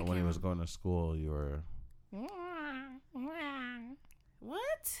think. So when he was going to school, you were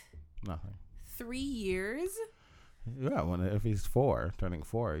What? nothing. 3 years? Yeah, if he's 4, turning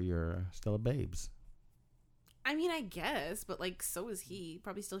 4, you're still a babes. I mean, I guess, but like, so is he.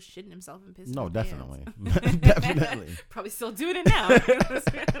 Probably still shitting himself and pissing. No, his definitely, pants. definitely. Probably still doing it now.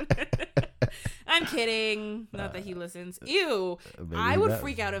 I'm kidding. Not that he listens. Ew. Maybe I he would does.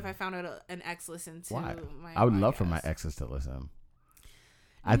 freak out if I found out an ex listened to Why? my I would love for my podcast. exes to listen.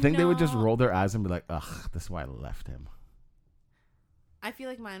 I think they would just No. roll their eyes and be like, "Ugh, this is why I left him." I feel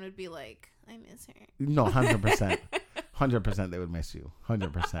like mine would be like, I miss her. No, 100%, 100%. They would miss you,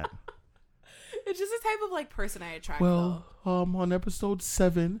 100%. It's just the type of like person I attract. Well, on episode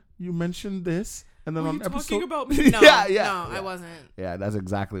 7, you mentioned this, and then Were on you episode talking about me? No, yeah, I wasn't. Yeah, that's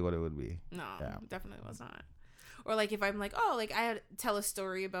exactly what it would be. No, Yeah. definitely was not. Or like if I'm like, oh, like I had tell a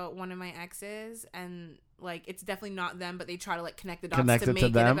story about one of my exes, and like it's definitely not them, but they try to like connect the dots Connected to make to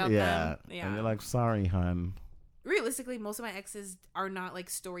it them, about yeah. them. Yeah. And you're like, sorry, hun. Realistically, most of my exes are not like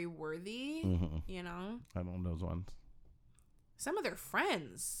story worthy. Hmm. You know, I don't know those ones. some of their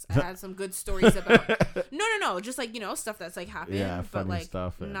friends had some good stories about. No, just like stuff that's like happened, Yeah, but funny like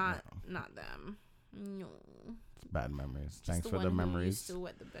stuff and, not them. No. Bad memories. Just Thanks the for the one who memories. used to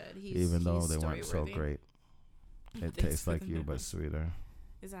wet the bed. Even though he's they weren't so story-worthy. great. It Thanks tastes for like the you, but memories. sweeter.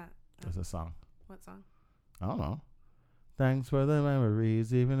 Is that It's a song. what song? I don't know. Thanks for the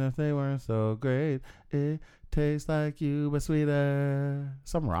memories, even if they weren't so great. It tastes like you, but sweeter.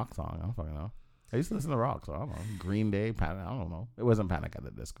 Some rock song. I don't fucking know. I used to listen to rock, so I don't know. Green Day, Panic. I don't know. It wasn't Panic at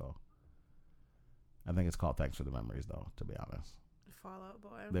the Disco. I think it's called Thanks for the Memories, though, to be honest. Fall Out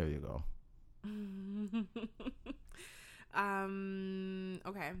Boy. There you go.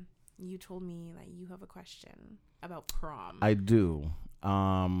 Okay. You told me that you have a question about prom. I do.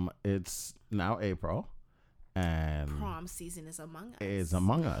 It's now April, and Prom season is among us. is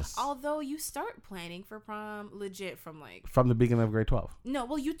among us Although you start planning for prom legit from like from the beginning of grade 12. no,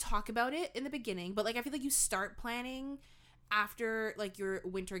 well you talk about it in the beginning, but like I feel like you start planning after like your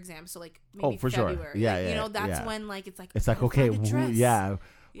winter exams, so like maybe For sure. February. Yeah, Like, yeah, you know, that's yeah. when like it's like It's I like, gotta okay, find a who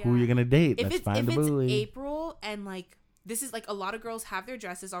dress. are you gonna date? If Let's it's find a if it's buoy. April and like this is like a lot of girls have their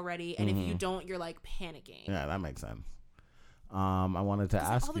dresses already, and if you don't, you're like panicking. Yeah, that makes sense. I wanted to 'Cause,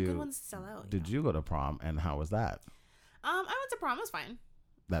 like, ask all the good you, ones sell out. did you go to prom, and how was that? I went to prom. It was fine.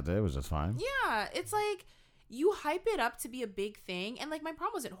 That day was just fine. Yeah, it's like you hype it up to be a big thing, and like my prom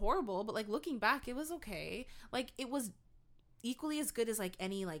wasn't horrible, but like looking back, it was okay. Like it was equally as good as like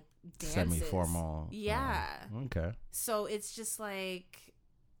any like dances. Semi-formal. Yeah. Okay. So it's just like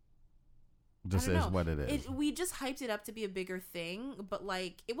Just don't is know. what it is. we just hyped it up to be a bigger thing, but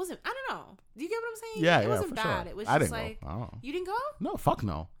like it wasn't. I don't know. Do you get what I'm saying? Yeah, it yeah, wasn't for bad. sure. It was I just didn't like go. I don't know. you didn't go. No, fuck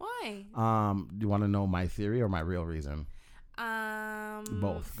no. Why? Do you want to know my theory or my real reason?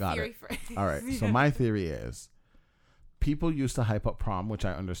 Both. Got theory it. first. All right. So my theory is people used to hype up prom, which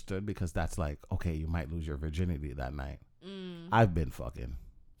I understood because that's like, okay, you might lose your virginity that night. I've been fucking.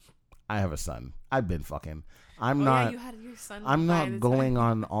 I have a son. I've been fucking. I'm Yeah, not. you had your son I'm by not the going time.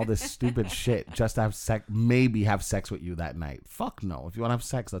 on all this stupid shit just to have sex. Maybe have sex with you that night. Fuck no. If you want to have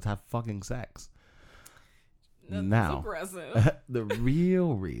sex, let's have fucking sex. That's Now, aggressive. the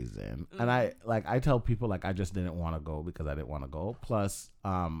real reason, and I tell people like I just didn't want to go because I didn't want to go. Plus,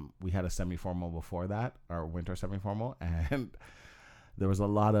 we had a semi-formal before that, our winter semi-formal, and there was a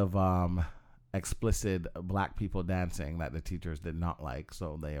lot of explicit black people dancing that the teachers did not like.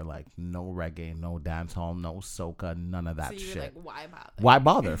 So they are like, no reggae, no dance hall, no soca, none of that So you shit. were like, why bother? Why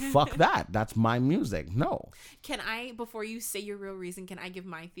bother? Fuck that. That's my music. No. Can I, before you say your real reason, can I give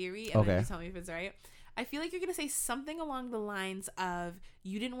my theory and then you tell me if it's right? I feel like you're gonna say something along the lines of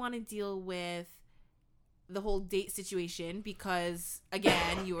you didn't want to deal with the whole date situation because,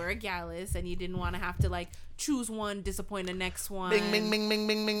 again, you were a gallus and you didn't want to have to like choose one, disappoint the next one. Bing, bing, bing, bing,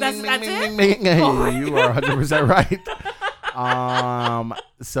 bing, bing, That's bing, it? bing, bing. Hey, you are 100% right.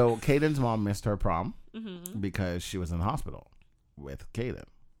 So Caden's mom missed her prom because she was in the hospital with Caden.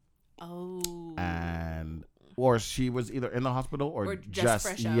 Oh. Or she was either in the hospital or just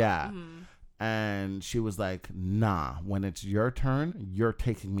fresh out. Yeah. And she was like, nah, when it's your turn, you're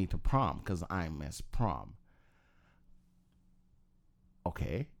taking me to prom because I miss prom.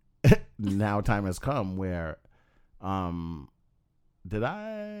 Okay. Now time has come where, Yeah,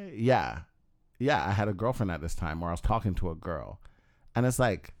 I had a girlfriend at this time where I was talking to a girl. And it's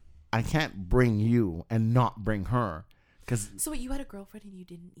like, I can't bring you and not bring her. So wait, you had a girlfriend and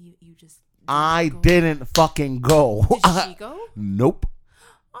you just... I didn't fucking go. Did she go? Nope.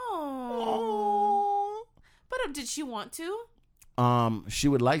 Oh. But did she want to? She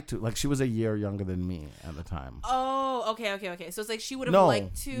would like to. Like, she was a year younger than me at the time. Oh, okay. So it's like she would have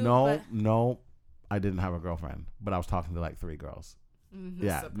liked to. No. I didn't have a girlfriend, but I was talking to like 3 girls.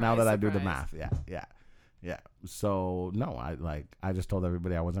 Yeah. Surprise, now that I do the surprise. math. Yeah. So no, I just told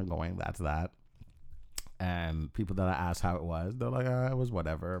everybody I wasn't going. That's that. And people that I asked how it was, they're like, it was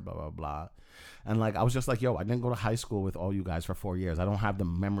whatever, blah, blah, blah. And like, I was just like, yo, I didn't go to high school with all you guys for 4 years. I don't have the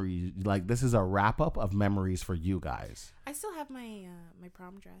memories. Like, this is a wrap up of memories for you guys. I still have my my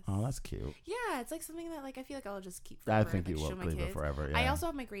prom dress. Oh, that's cute. Yeah, it's like something that like I feel like I'll just keep forever. I think you will leave it forever. Yeah. I also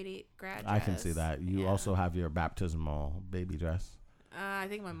have my grade 8 grad dress. I can see that. You also have your baptismal baby dress. I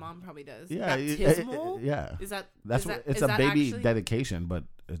think my mom probably does. Yeah, Baptismal? Yeah. That's it's a baby dedication, but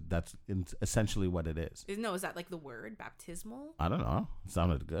that's essentially what it is. Is that like the word baptismal? I don't know. It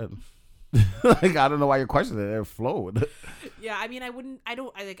sounded good. Like, I don't know why you're questioning it. It flowed. Yeah, I mean, I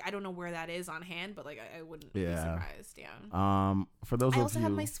don't know where that is on hand, but like I wouldn't be surprised. Yeah. For those of you, I also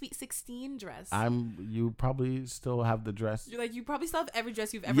have my Sweet 16 dress. You probably still have the dress. You're like, you probably still have every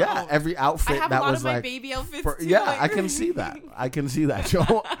dress you've ever owned. Every outfit. I have that a lot was of my like, baby outfits too. Yeah, like. I can see that,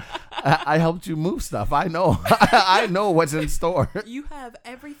 Joe. I helped you move stuff. I know. I know what's in store. You have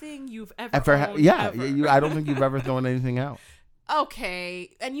everything you've ever owned. Yeah, ever. I don't think you've ever thrown anything out. Okay,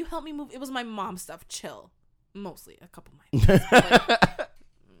 and you helped me move. It was my mom stuff. Chill, mostly a couple of my things, but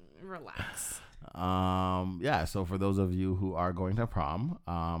relax. Yeah. So for those of you who are going to prom,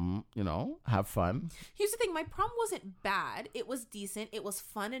 have fun. Here's the thing: my prom wasn't bad. It was decent. It was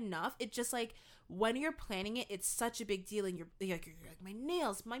fun enough. It just like when you're planning it, it's such a big deal, and you're like my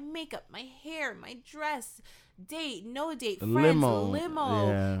nails, my makeup, my hair, my dress. Date, no date, friends,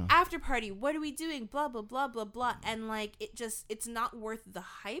 limo, after party, what are we doing, blah blah blah blah blah. And like it's not worth the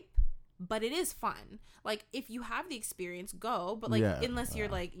hype, but it is fun. Like, if you have the experience, go, but like unless you're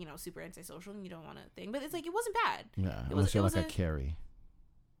like super antisocial and you don't want to think, but it's like it wasn't bad. Unless you're like a Carrie.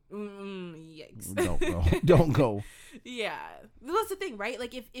 Yikes. Don't go. Yeah, that's the thing, right?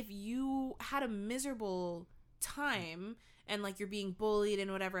 Like if you had a miserable time and like you're being bullied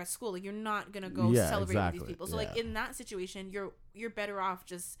and whatever at school, like you're not gonna go celebrate with these people. So like in that situation, you're better off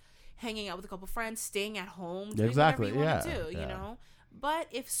just hanging out with a couple friends, staying at home, doing whatever you want to do, you know. But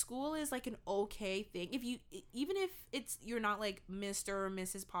if school is like an okay thing, even if you're not like Mr. or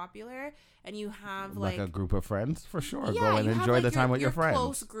Mrs. Popular, and you have like a group of friends, for sure, go and enjoy the time with your friends.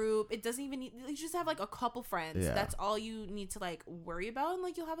 Close group. It doesn't even need. You just have like a couple friends. That's all you need to like worry about, and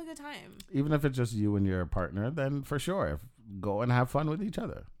like you'll have a good time. Even if it's just you and your partner, then for sure, go and have fun with each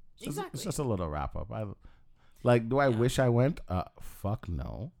other. It's just a little wrap up. Do I wish I went? Fuck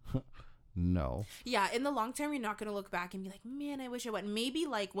no. No. Yeah, in the long term, you're not gonna look back and be like, man, I wish I went. Maybe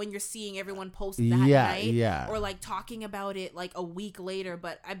like when you're seeing everyone post that night, or like talking about it like a week later.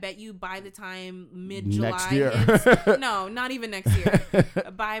 But I bet you by the time mid-July hits, no, not even next year.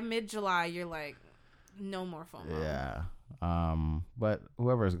 By mid-July, you're like, no more FOMO. Yeah. But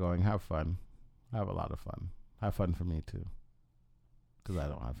whoever is going, have fun. Have a lot of fun. Have fun for me too, because I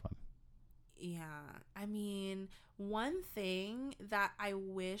don't have fun. Yeah, I mean, one thing that I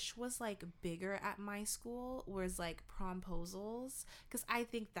wish was like bigger at my school was like promposals, because I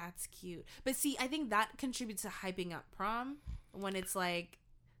think that's cute. But see, I think that contributes to hyping up prom when it's like.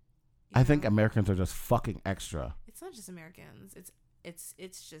 I think Americans are just fucking extra. It's not just Americans.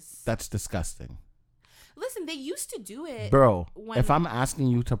 It's just. That's disgusting. Listen, they used to do it. Bro, if I'm asking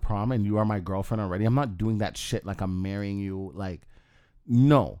you to prom and you are my girlfriend already, I'm not doing that shit like I'm marrying you. Like,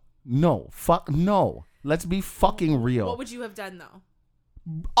 no. No. Fuck no. Let's be fucking real. What would you have done though?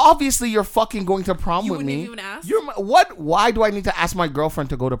 Obviously, you're fucking going to prom You with wouldn't me. even ask? What? Why do I need to ask my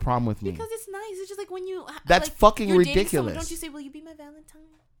girlfriend to go to prom with me? Because it's nice. It's just like when you. That's like, fucking you're dating someone, ridiculous. don't you say, "Will you be my Valentine"?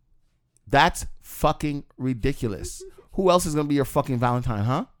 That's fucking ridiculous. Who else is gonna be your fucking Valentine,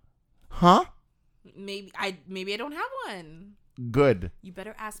 huh? Huh? Maybe I don't have one. Good. You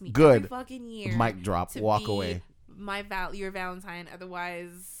better ask me Good. every fucking year. Mic drop. to Walk be away. Your Valentine.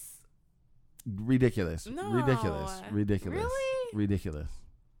 Otherwise, Ridiculous. No. Ridiculous. Ridiculous. Really? Ridiculous.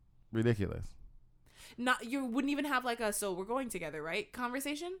 Ridiculous. not you wouldn't even have like a "so we're going together," right?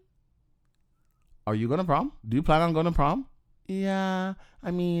 Conversation. Are you going to prom? Do you plan on going to prom? Yeah.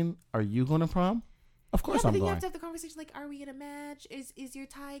 I mean, are you going to prom? Of course Yeah, but I'm then you going. have to have the conversation like, "Are we gonna match? Is your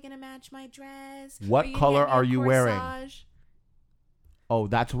tie gonna match my dress? What you gonna color get me a are you wearing?" corsage?" Oh,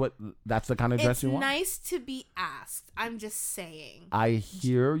 that's the kind of dress It's you want? nice to be asked. I'm just saying. I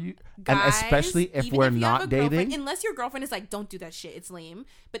hear you. Guys, and especially if even we're you have not a girlfriend- dating. unless your girlfriend is like, "Don't do that shit, it's lame."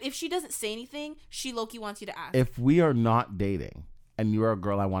 But if she doesn't say anything, she low-key wants you to ask. If we are not dating and you're a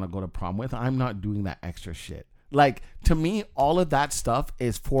girl I want to go to prom with, I'm not doing that extra shit. Like, to me, all of that stuff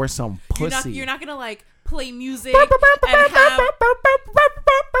is for some pussy. You're not gonna like play music and have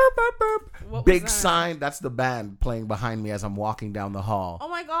What was Big that? sign. That's the band playing behind me as I'm walking down the hall. Oh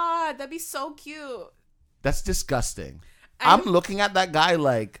my god, that'd be so cute. That's disgusting. I- I'm looking at that guy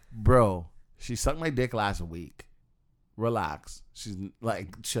like, bro, she sucked my dick last week. Relax. She's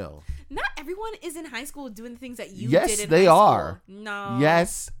like, chill. Not everyone is in high school doing the things that you Yes, did in they high are. school. No.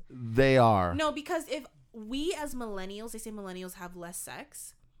 Yes, they are. No, because if we as millennials, they say millennials have less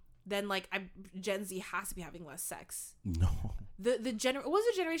sex, then like Gen Z has to be having less sex. No. What was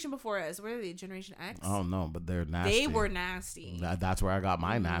the generation before us? Where are they? Generation X? I don't know, but they're nasty. They were nasty. That's where I got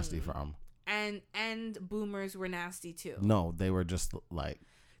my nasty from. And boomers were nasty too. No, they were just like.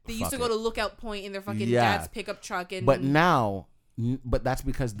 They used to fuck go it. to Lookout Point in their fucking Yeah. dad's pickup truck and But now, but that's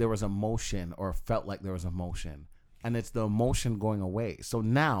because there was emotion or felt like there was emotion. And it's the emotion going away. So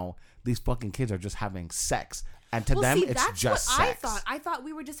now these fucking kids are just having sex. And to them, it's that's just what sex. I thought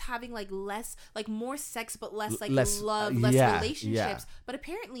we were just having like less, like more sex, but less like Less- love, less yeah, relationships. yeah. But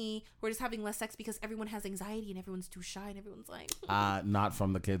apparently, we're just having less sex because everyone has anxiety and everyone's too shy and everyone's like, Not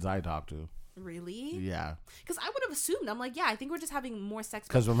from the kids I talk to. really? Yeah. Because I would have assumed. I'm like, yeah, I think we're just having more sex.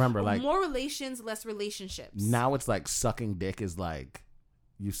 Because but remember, like, more relations, less relationships. now it's like sucking dick is like,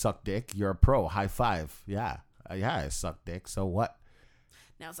 you suck dick, you're a pro. High five. Yeah. Yeah, I suck dick. So what?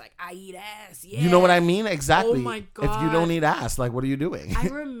 Now it's like, I eat ass. Yeah. You know what I mean? Exactly. Oh my If you God. don't eat ass, like, what are you doing? I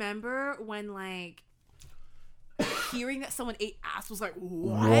remember when like hearing that someone ate ass was like,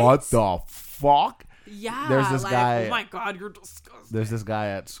 What the fuck? Yeah. There's this like, guy- Oh my god, you're disgusting. There's this guy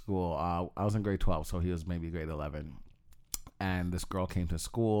at school. I was in grade 12, so he was maybe grade 11. And this girl came to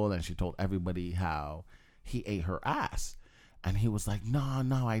school, and she told everybody how he ate her ass. And he was like, no,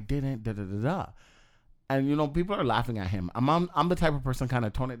 I didn't, da-da-da-da. And, you know, people are laughing at him. I'm the type of person kind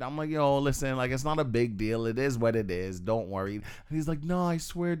of tone it down. I'm like, yo, listen, like, it's not a big deal. It is what it is. Don't worry. And he's like, no, I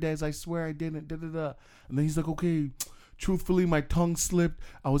swear, Des, I swear I didn't, da-da-da. And then he's like, okay, truthfully, my tongue slipped.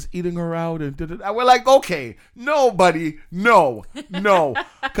 I was eating her out and da-da-da. And we're like, okay, no, buddy, no.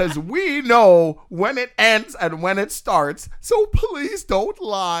 Because we know when it ends and when it starts. So please don't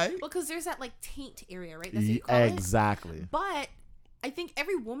lie. Well, because there's that like taint area, right? That's what you call Exactly. it. But I think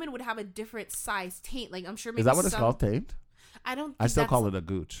every woman would have a different size taint. Like I'm sure maybe Is that what it's called, taint? I don't. I think still that's- call it a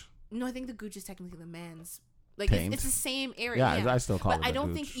gooch. No, I think the gooch is technically the man's. Like Taint? it's the same area. Yeah, I still call but it I a don't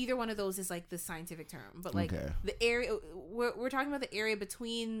gooch. think either one of those is like the scientific term. But like Okay. the area, we're talking about the area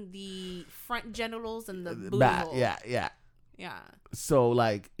between the front genitals and the booty Back, hole. yeah. Yeah. So,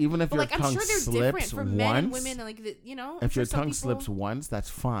 like, even if But your like I'm tongue sure they're different slips for men and once, women, and like you know. I'm if sure your some tongue people- slips once, that's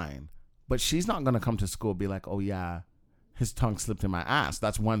fine. But she's not gonna come to school and be like, "Oh yeah, his tongue slipped in my ass."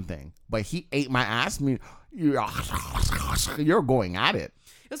 That's one thing. But he ate my ass. I mean, you're going at it.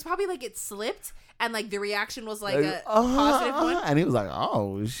 It was probably like it slipped, and like the reaction was like a positive one. And he was like,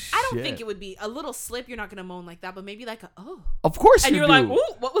 "Oh shit." I don't think it would be a little slip. You're not gonna moan like that, but maybe like a oh, Of course, and you you're do. like,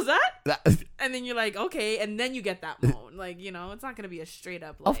 oh, what was that? That- And then you're like, okay, and then you get that moan. Like you know, it's not gonna be a straight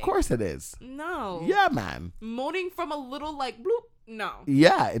up. Like, of course, it is. no. Yeah, man. Moaning from a little like bloop. No.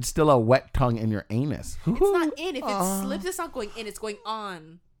 Yeah, it's still a wet tongue in your anus. It's not in. If it slips, it's not going in. It's going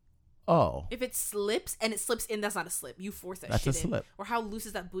on. Oh, If it slips and it slips in, that's not a slip. You force that That's shit a in. slip. Or how loose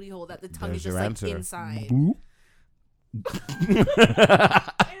is that booty hole that the tongue there's is just your like answer. inside? Boop.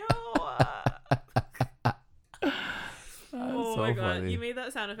 Oh so my god, funny. you made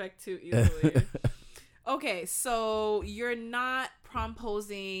that sound effect too easily. Okay, so you're not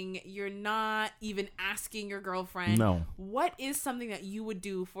promposing. You're not even asking your girlfriend. No. What is something that you would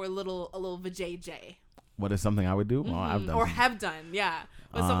do for a little vajayjay? What is something I would do? Well, I've done Or have done, yeah.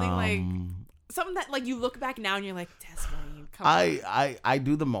 But something like Um, something that like you look back now and you're like, Desmond, come on. I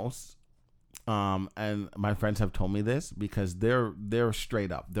do the most. And my friends have told me this because they're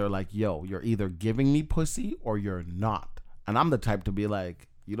straight up. They're like, yo, you're either giving me pussy or you're not. And I'm the type to be like,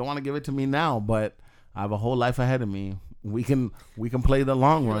 you don't want to give it to me now, but I have a whole life ahead of me. We can play the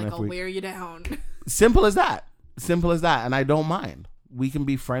long You're run like, if I'll we. wear you down. Simple as that. Simple as that. And I don't mind. We can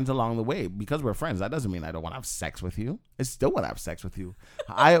be friends along the way. Because we're friends, that doesn't mean I don't want to have sex with you. I still want to have sex with you.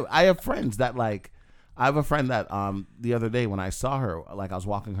 I have friends that like, I have a friend that the other day when I saw her, like I was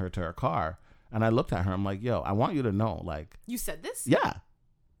walking her to her car and I looked at her, I'm like, yo, I want you to know, like. You said this? Yeah.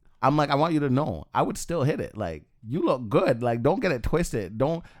 I'm like, I want you to know, I would still hit it. Like, you look good. Like, don't get it twisted.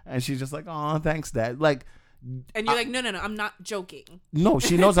 Don't. And she's just like, oh, thanks, Dad. Like. And you're like, no, I'm not joking. No,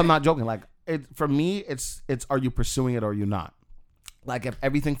 she knows I'm not joking. Like, for me, it's are you pursuing it or are you not? Like, if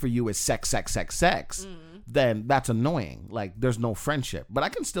everything for you is sex, then that's annoying. Like, there's no friendship. But I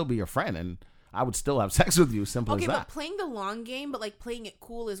can still be your friend and I would still have sex with you. Simple as Okay, that. but playing the long game, but like playing it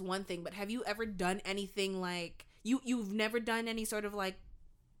cool is one thing. But have you ever done anything like you've never done any sort of like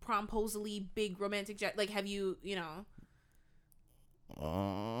promposally big romantic like have you know?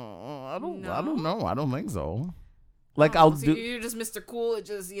 I don't No? I don't know. I don't think so. Like, I'll So do. you're just Mr. Cool. It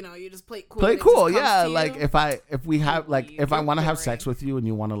just you just play it cool. Play and it cool, just comes yeah. to you? Like, if we have like if I You're want to have boring. sex with you and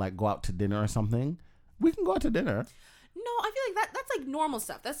you want to like go out to dinner or something, we can go out to dinner. No, I feel like that's like normal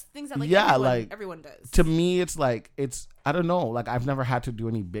stuff. That's things that like Yeah, like, everyone does. To me, it's like I don't know. Like, I've never had to do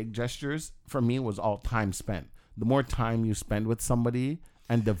any big gestures. For me, it was all time spent. The more time you spend with somebody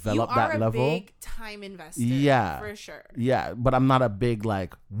and develop you are that a level, big time investor. Yeah. for sure. yeah. But I'm not a big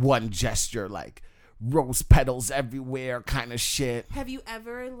like one gesture like rose petals everywhere kind of shit. Have you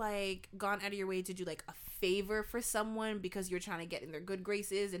ever like gone out of your way to do like a favor for someone because you're trying to get in their good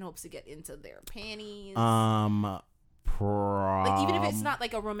graces in hopes to get into their panties? Like, even if it's not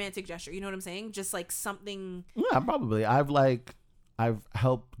like a romantic gesture, you know what I'm saying? Just like something. Yeah, probably. I've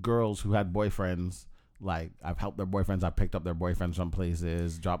helped girls who had boyfriends. Like, I've helped their boyfriends. I picked up their boyfriends from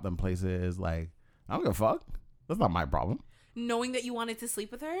places, dropped them places. Like, I don't give a fuck. That's not my problem. Knowing that you wanted to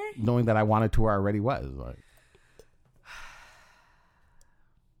sleep with her? Knowing that I wanted to or already was.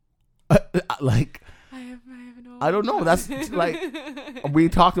 Like, I have no. I don't know. That's like, we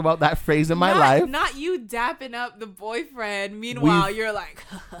talked about that phase in my life. Not you dapping up the boyfriend. Meanwhile, you're like.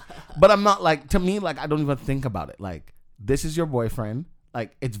 But I'm not like, to me, like, I don't even think about it. Like, this is your boyfriend.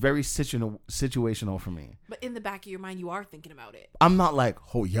 Like, it's very situational for me. But in the back of your mind, you are thinking about it. I'm not like,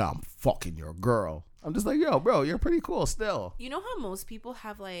 oh yeah, I'm fucking your girl. I'm just like, yo, bro, you're pretty cool still. You know how most people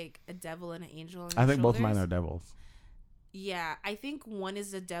have like a devil and an angel on their I think both shoulders? mine are devils. Yeah, I think one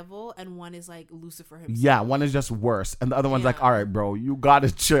is a devil and one is like Lucifer himself. Yeah, one is just worse. And the other one's like, Yeah. all right, bro, you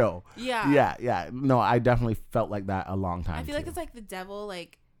gotta chill. Yeah. Yeah. No, I definitely felt like that a long time I feel like too. it's like the devil,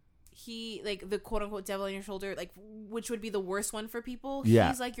 like he, like the quote unquote devil on your shoulder, like which would be the worst one for people. Yeah.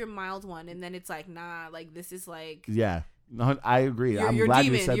 He's like your mild one, and then it's like, nah, like this is like Yeah. No, I agree. I'm your glad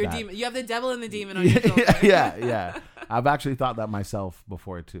demon. you said Your that. demon. You have the devil and the demon on your shoulder. yeah. I've actually thought that myself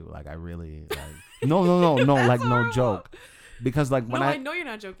before too. Like, I really like no, like no horrible. joke. Because like when No, I know you're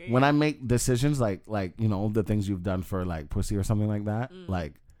not joking. when I make decisions like you know, the things you've done for like pussy or something like that,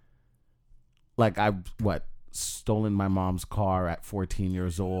 like I've stolen my mom's car at 14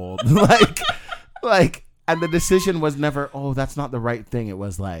 years old. like and the decision was never, oh, that's not the right thing. It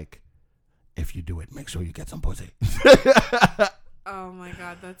was like, if you do it, make sure you get some pussy. Oh my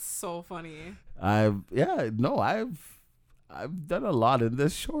god, that's so funny. I've done a lot in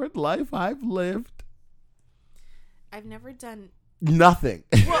this short life I've lived. I've never done. Nothing.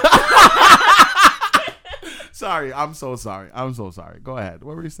 Sorry, I'm so sorry. Go ahead.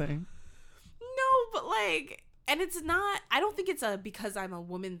 What were you saying? No, but like, and it's not. I don't think it's a because I'm a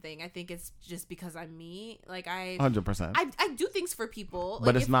woman thing. I think it's just because I'm me. Like 100%. I do things for people,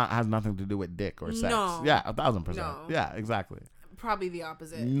 But like, it's not has nothing to do with dick or sex. No. Yeah, 1,000%. No. Yeah, exactly. probably the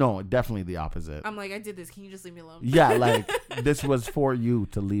opposite. No, definitely the opposite. I'm like, I did this. Can you just leave me alone? Yeah, like this was for you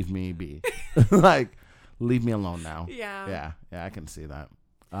to leave me be. Like, leave me alone now. Yeah. Yeah, I can see that.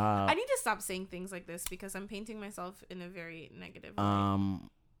 I need to stop saying things like this because I'm painting myself in a very negative way.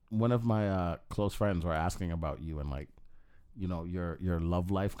 One of my close friends were asking about you and like, you know, your love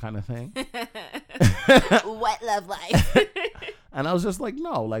life kind of thing. What love life? And I was just like,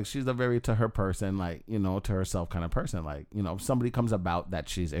 no, like she's a very to her person, like, you know, to herself kind of person. Like, you know, if somebody comes about that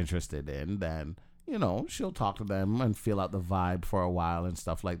she's interested in, then, you know, she'll talk to them and feel out the vibe for a while and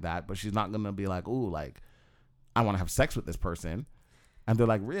stuff like that. But she's not going to be like, ooh, like, I want to have sex with this person. And they're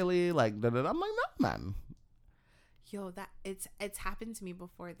like, really? Like, I'm like, no, man. Yo, that it's happened to me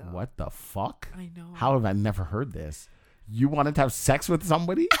before though. What the fuck? I know. How have I never heard this? You wanted to have sex with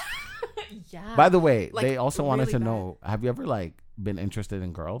somebody? Yeah. By the way, Like, they also wanted really to bad. know, have you ever like been interested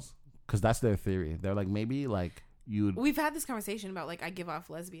in girls? Because that's their theory. They're like, maybe like you'd. We've had this conversation about like I give off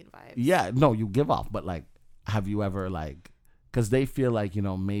lesbian vibes. Yeah, no, you give off, but like, have you ever like, because they feel like, you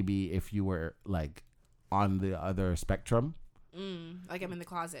know, maybe if you were like on the other spectrum, Like I'm in the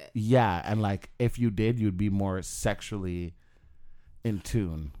closet. yeah, and like if you did, you'd be more sexually in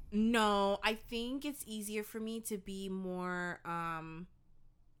tune. No, I think it's easier for me to be more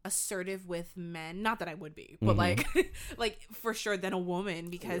assertive with men. Not that I would be, but like like for sure than a woman,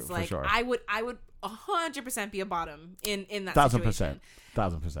 because For like sure. I would 100% be a bottom in that 1000%. situation.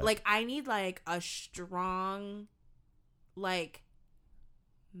 1000%. Like I need like a strong like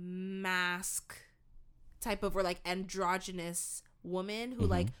mask type of, or like androgynous woman who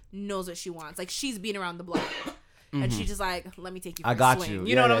like knows what she wants. Like she's been around the block. And she's just like, let me take you for I a got swing. you.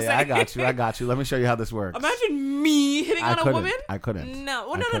 You know what I'm saying? I got you. Let me show you how this works. Imagine me hitting on a woman. I couldn't. No.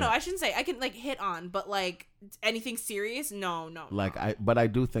 Well, I no. couldn't. I shouldn't say. I can like hit on, but like anything serious? No. Like I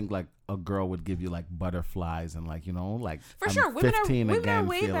do think like a girl would give you like butterflies and like, you know, like For I'm sure, women are 15 again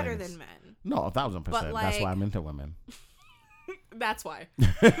way better feelings. than men. No, 1000%. But, That's like- why I'm into women. That's why.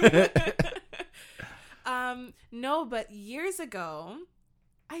 No, but years ago,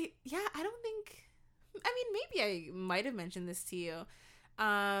 I don't think. I mean, maybe I might have mentioned this to you.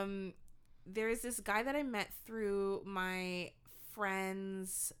 There's this guy that I met through my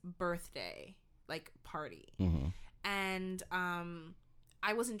friend's birthday, like party, and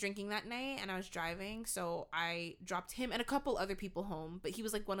I wasn't drinking that night, and I was driving, so I dropped him and a couple other people home. But he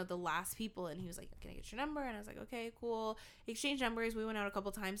was like one of the last people, and he was like, "Can I get your number?" And I was like, "Okay, cool." He exchanged numbers. We went out a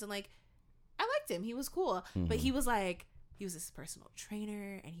couple times, and like I liked him. He was cool, but he was this personal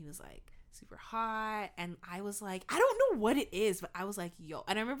trainer, and he was like super hot, and I was like, I don't know what it is, but I was like, yo.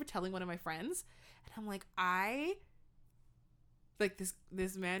 And I remember telling one of my friends, and I'm like, I like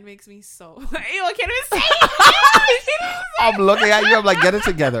this man makes me so yo, I can't even say it. I'm looking at you. I'm like, get it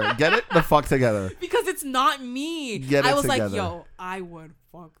together. Get it the fuck together. Because it's not me. Get it I was like, together. yo, I would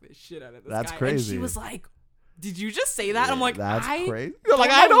fuck the shit out of this That's guy. crazy. And she was like, did you just say that? I'm like, That's I crazy. You're like,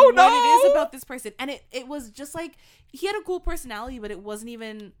 I don't what it know. is about this person. And it was just like, he had a cool personality, but it wasn't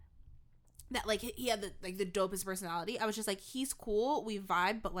even that like he had the dopest personality. I was just like, he's cool, we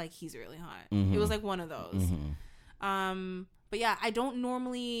vibe, but like he's really hot. It was like one of those. But yeah, I don't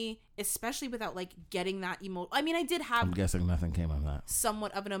normally, especially without like getting that I mean, I did have I'm guessing nothing came of that.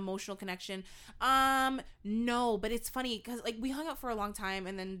 somewhat of an emotional connection. No, but it's funny because like we hung out for a long time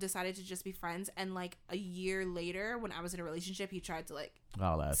and then decided to just be friends. And like a year later, when I was in a relationship, he tried to like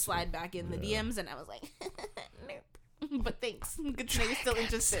Oh, that's slide back in the DMs, and I was like, nope. But thanks. Good to know you're still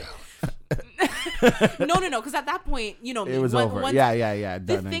interested. No, because at that point, you know me. It was over. Once, Yeah. the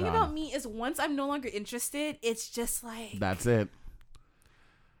Done and thing gone. about me is once I'm no longer interested, it's just like That's it.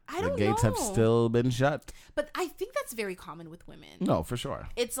 I The don't gates know. have still been shut. But I think that's very common with women. No, for sure.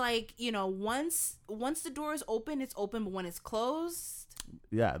 It's like, you know, once the door is open, it's open, but when it's closed,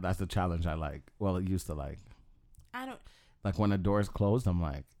 Yeah, that's the challenge I like. Well, it used to like. I don't Like when a door is closed, I'm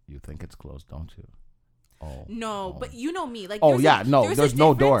like, you think it's closed, don't you? Oh. no, oh. but you know me. Like Oh, there's yeah, no, there's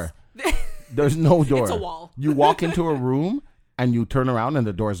no door. There's no door. It's a wall. You walk into a room and you turn around and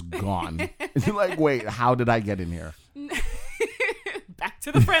the door's gone. You're like, wait, how did I get in here? Back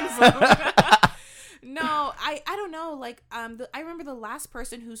to the friend zone. No, I don't know. Like I remember the last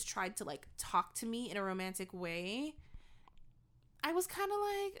person who's tried to like talk to me in a romantic way. I was kind of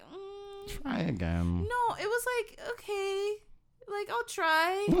like, Try again. no, it was like, okay, like I'll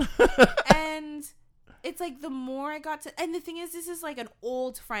try. And it's like the more I got to, and the thing is, this is like an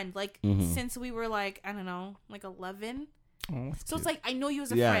old friend, like since we were like, I don't know, like 11. Oh, that's So cute. it's like, I know you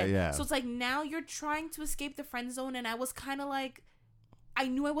as a Yeah, friend. yeah. So it's like, now you're trying to escape the friend zone. And I was kind of like, I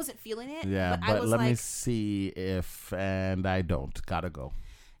knew I wasn't feeling it. Yeah, I but was let like, me see if, and I don't. Gotta go.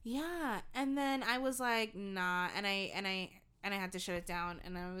 yeah. And then I was like, nah. And I had to shut it down.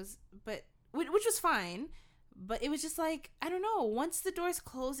 And I was, but, which was fine. But it was just like, I don't know. Once the door's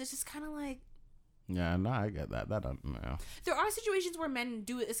closed, it's just kind of like, Yeah, no, I get that. That don't know. there are situations where men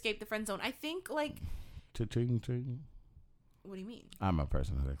do escape the friend zone. I think like, Ching ching. what do you mean? I'm a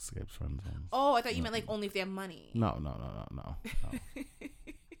person who escapes friend zones. Oh, I thought you meant like only if they have money. No.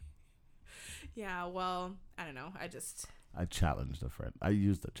 Yeah, well, I don't know. I challenged a friend. I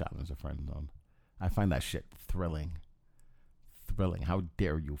used to challenge a friend zone. I find that shit thrilling. How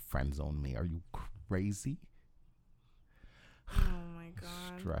dare you friend zone me? Are you crazy? Oh my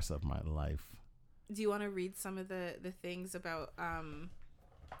god. Stress of my life. Do you want to read some of the things about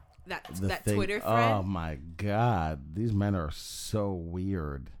that thing- Twitter thread? Oh my god, these men are so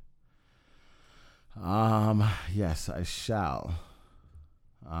weird. Yes, I shall.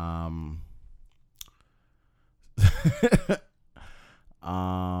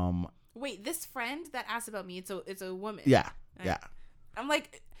 Wait, this friend that asked about me, it's a woman. Yeah, yeah, I'm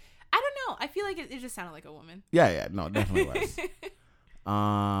like, I don't know. I feel like it just sounded like a woman. yeah. No, it definitely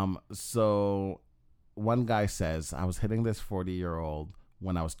was. So one guy says, I was hitting this 40-year-old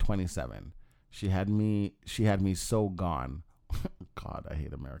when I was 27. She had me so gone. God, I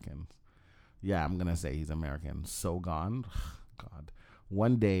hate Americans. Yeah, I'm gonna say he's American. So gone. God.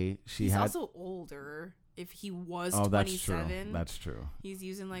 One day he's also older. If he was 27, that's true. He's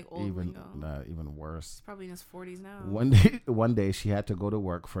using like old lingo. Even worse. He's probably in his 40s now. One day she had to go to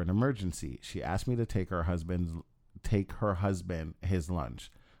work for an emergency. She asked me to take her husband his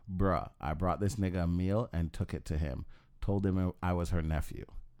lunch. Bruh, I brought this nigga a meal and took it to him. Told him I was her nephew.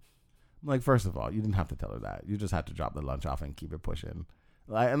 I'm like, first of all, you didn't have to tell her that. You just had to drop the lunch off and keep it pushing.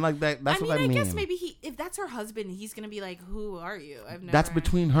 And like that. That's what I mean. I guess maybe if that's her husband, he's gonna be like, "Who are you?" I've never. That's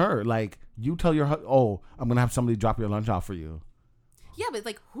between her. Like, you tell your I'm gonna have somebody drop your lunch off for you. Yeah, but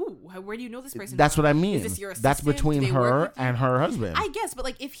like, who? Where do you know this person? That's from? what I mean. Is this your assistant? That's between her and her husband. I guess, but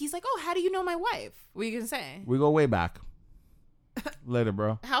like, if he's like, "Oh, how do you know my wife?" What are you gonna say? We go way back. Later,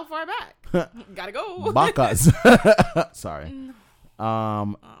 bro. How far back? Gotta go. Bacchus. Sorry.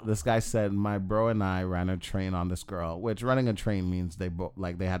 This guy said my bro and I ran a train on this girl, which running a train means they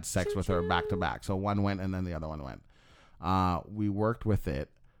had sex with her back to back. So one went and then the other one went. We worked with it.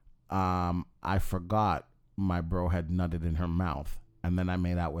 I forgot my bro had nutted in her mouth, and then I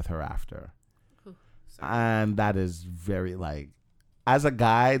made out with her after. Ooh, and that is very like, as a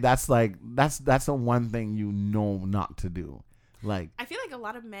guy, that's the one thing you know not to do. Like, I feel like a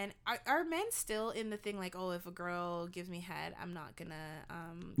lot of men are men still in the thing like, oh, if a girl gives me head, I'm not gonna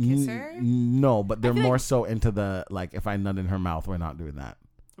kiss her. No, but they're more so into the like, if I nut in her mouth, we're not doing that.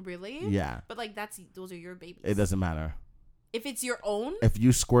 Really? Yeah. But like those are your babies. It doesn't matter. If it's your own. If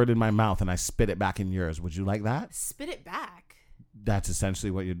you squirt in my mouth and I spit it back in yours, would you like that? Spit it back. That's essentially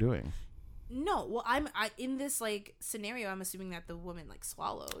what you're doing. No, well, I in this like scenario, I'm assuming that the woman like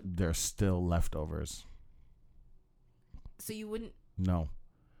swallowed. There's still leftovers. So you wouldn't? No.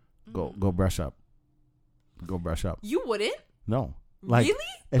 Go brush up. Go brush up. You wouldn't? No. Like, really?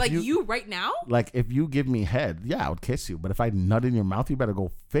 Like you right now? Like, if you give me head, yeah, I would kiss you. But if I nut in your mouth, you better go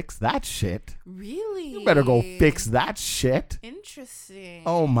fix that shit. Really? You better go fix that shit. Interesting.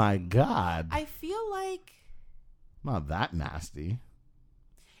 Oh my God. I feel like not that nasty.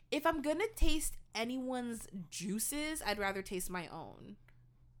 If I'm gonna taste anyone's juices, I'd rather taste my own.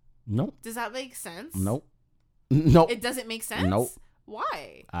 Nope. Does that make sense? Nope. Nope. It doesn't make sense? Nope.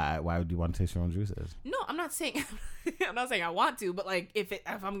 Why? Why would you want to taste your own juices? No, I'm not saying I want to, but like if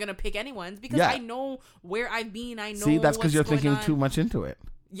I'm gonna pick anyone's, because I know where I've been. I know. See, that's because you're thinking on. too much into it.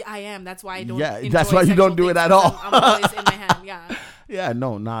 Yeah, I am. That's why I don't. Yeah, that's why you don't do it at all. I'm always in my head. Yeah. Yeah,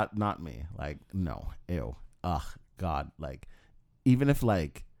 no, not me. Like, no, ew, ugh, God. Like, even if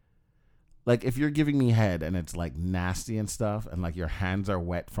like if you're giving me head and it's like nasty and stuff, and like your hands are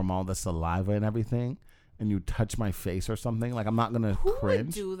wet from all the saliva and everything, and you touch my face or something, like I'm not gonna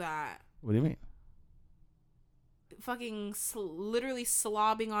cringe. Who would do that? What do you mean? Fucking literally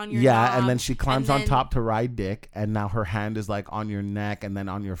slobbing on your knob, knob, and then she climbs on top to ride dick, and now her hand is like on your neck and then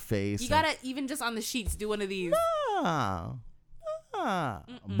on your face. You gotta even just on the sheets do one of these.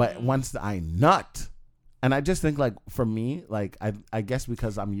 But once I nut, and I just think like for me, like I guess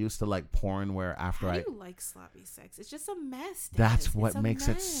because I'm used to like porn where after How do you like sloppy sex? It's just a mess. Des. That's what it's makes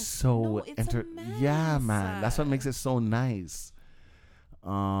it so yeah, man. That's what makes it so nice.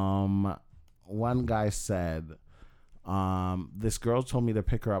 One guy said, this girl told me to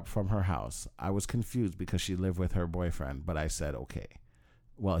pick her up from her house. I was confused because she lived with her boyfriend, but I said okay.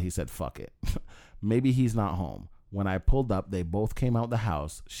 Well, he said fuck it. Maybe he's not home. When I pulled up, they both came out the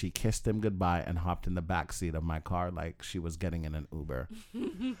house. She kissed him goodbye and hopped in the back seat of my car like she was getting in an Uber.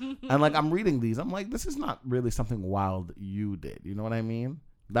 And like I'm reading these, I'm like, this is not really something wild you did. You know what I mean?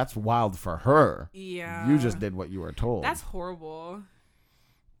 That's wild for her. Yeah. You just did what you were told. That's horrible.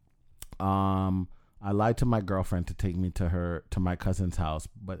 I lied to my girlfriend to take me to my cousin's house,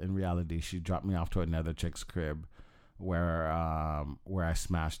 but in reality, she dropped me off to another chick's crib where I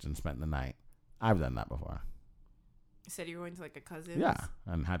smashed and spent the night. I've done that before. You said you were going to like a cousin. Yeah,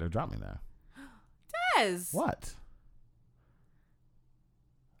 and had her drop me there. Des. What?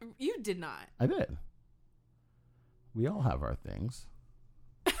 You did not. I did. We all have our things.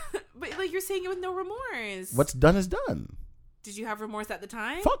 But like you're saying it with no remorse. What's done is done. Did you have remorse at the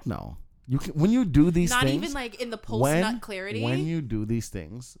time? Fuck no. You can, when you do these Not things, even like in the post-nut clarity. When you do these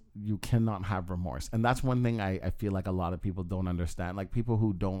things, you cannot have remorse. And that's one thing I feel like a lot of people don't understand. Like people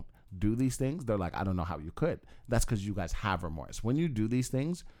who don't do these things, they're like, I don't know how you could. That's because you guys have remorse. When you do these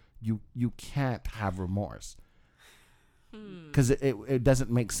things, you can't have remorse. Because it doesn't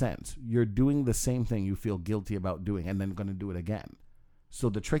make sense. You're doing the same thing you feel guilty about doing and then going to do it again. So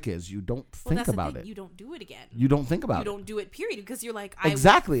the trick is you don't think about it. You don't do it again. You don't think about it. You don't do it, period. Because you're like,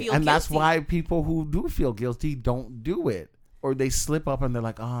 exactly. feel And that's guilty. why people who do feel guilty don't do it. Or they slip up and they're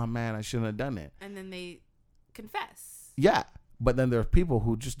like, oh man, I shouldn't have done it. And then they confess. Yeah. But then there are people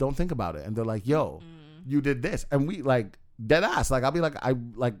who just don't think about it. And they're like, yo, you did this. And we like dead ass. Like I'll be like, I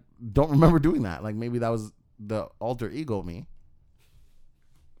like don't remember doing that. Like maybe that was the alter ego me.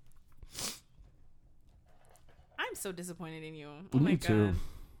 I'm so disappointed in you. Oh Me my too.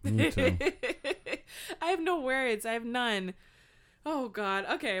 God. Me too. I have no words. I have none. Oh God.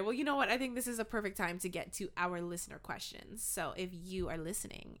 Okay. Well, you know what? I think this is a perfect time to get to our listener questions. So if you are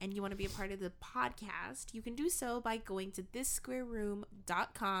listening and you want to be a part of the podcast, you can do so by going to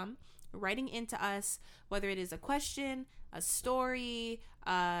thissquareroom.com, writing into us, whether it is a question, a story,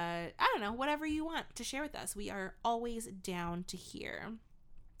 I don't know, whatever you want to share with us. We are always down to hear.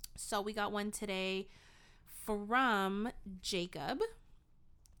 So we got one today from Jacob.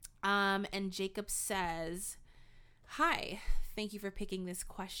 And Jacob says, hi, thank you for picking this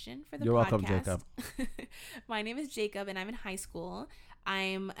question for the You're podcast. welcome, Jacob. My name is Jacob and I'm in high school.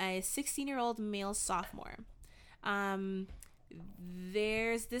 I'm a 16-year-old male sophomore.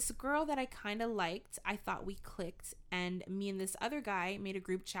 There's this girl that I kind of liked. I thought we clicked, and me and this other guy made a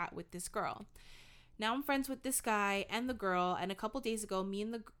group chat with this girl. Now I'm friends with this guy and the girl, and a couple days ago,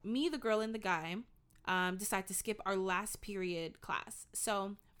 the girl, and the guy decide to skip our last period class.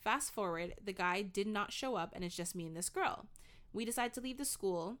 So fast forward, the guy did not show up, and it's just me and this girl. We decide to leave the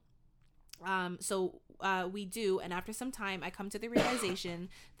school. We do, and after some time, I come to the realization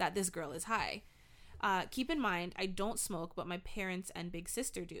that this girl is high. Keep in mind, I don't smoke, but my parents and big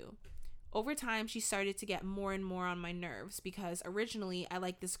sister do. Over time, she started to get more and more on my nerves because originally I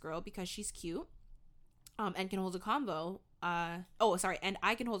liked this girl because she's cute and can hold a convo. And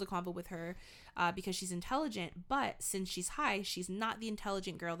I can hold a convo with her because she's intelligent. But since she's high, she's not the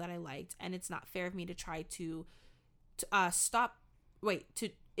intelligent girl that I liked, and it's not fair of me to try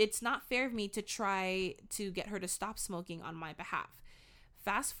it's not fair of me to try to get her to stop smoking on my behalf.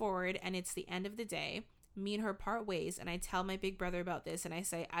 Fast forward, and it's the end of the day. Me and her part ways, and I tell my big brother about this, and I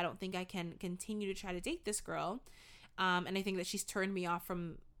say, I don't think I can continue to try to date this girl. And I think that she's turned me off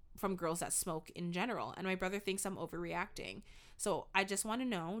from girls that smoke in general. And my brother thinks I'm overreacting. So I just want to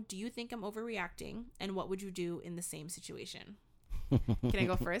know, do you think I'm overreacting? And what would you do in the same situation? Can I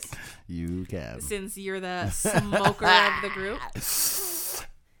go first? You can. Since you're the smoker of the group.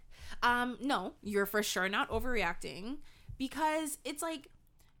 No, you're for sure not overreacting. Because it's like,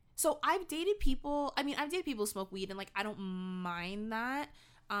 so I've dated people who smoke weed, and like I don't mind that.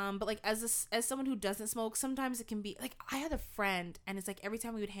 But like as someone who doesn't smoke, sometimes it can be like, I had a friend, and it's like every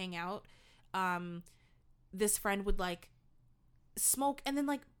time we would hang out, this friend would like smoke and then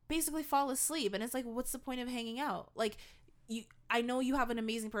like basically fall asleep, and it's like, what's the point of hanging out? Like, I know you have an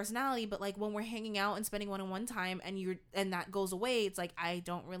amazing personality, but like when we're hanging out and spending one-on-one time and that goes away, it's like I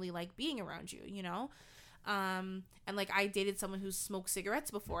don't really like being around you, you know? And like I dated someone who smoked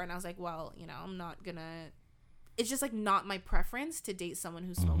cigarettes before, and I was like, well, you know, I'm not gonna, it's just like not my preference to date someone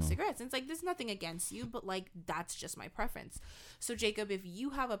who smokes cigarettes. And it's like, there's nothing against you, but like that's just my preference. So Jacob, if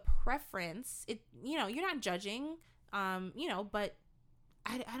you have a preference, you're not judging, but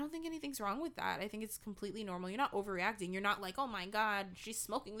I don't think anything's wrong with that. I think it's completely normal. You're not overreacting. You're not like, oh my God, she's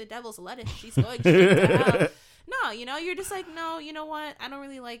smoking the devil's lettuce, she's going straight to hell. No, you're just like, no, you know what, I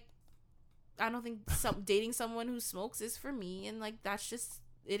don't think dating someone who smokes is for me, and like that's just,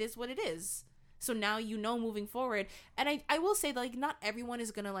 it is what it is. So now moving forward, and I will say that like not everyone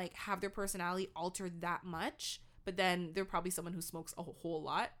is gonna like have their personality altered that much, but then there's probably someone who smokes a whole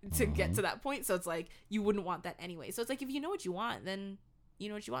lot to get to that point. So it's like you wouldn't want that anyway. So it's like if you know what you want, then you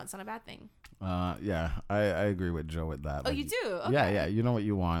know what you want. It's not a bad thing. Yeah, I agree with Joe with that. Oh, like, you do? Okay. Yeah, you know what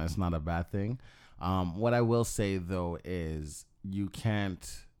you want. It's not a bad thing. What I will say though is you can't.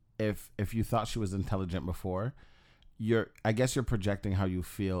 If you thought she was intelligent before, I guess you're projecting how you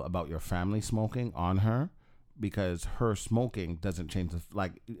feel about your family smoking on her, because her smoking doesn't change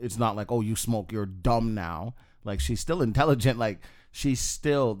it's not like, oh, you smoke, you're dumb now. Like, she's still intelligent. Like, she's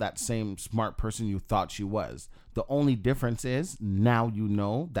still that same smart person you thought she was. The only difference is now you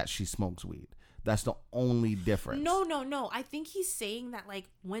know that she smokes weed. That's the only difference. No. I think he's saying that like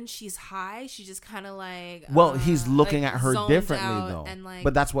when she's high, she just kind of like. Well, he's looking like, at her zoned differently out though. and, like,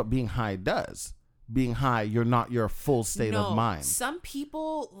 but that's what being high does. Being high, you're not your full state of mind. Some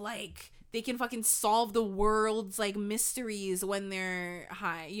people like they can fucking solve the world's like mysteries when they're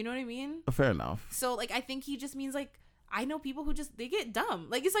high. You know what I mean? Fair enough. So like I think he just means like I know people who just they get dumb.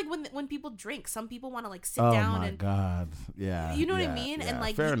 Like it's like when people drink, some people want to like sit down Oh my and God. Yeah. you know what yeah, I mean? yeah. And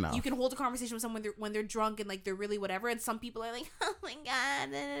like fair enough. you can hold a conversation with someone when they're drunk and like they're really whatever. And some people are like, oh my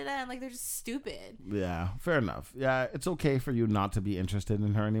God, da, da, da, and like they're just stupid. Yeah, fair enough. Yeah, it's okay for you not to be interested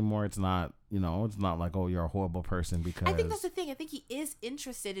in her anymore. It's not, it's not like, oh, you're a horrible person because I think that's the thing. I think he is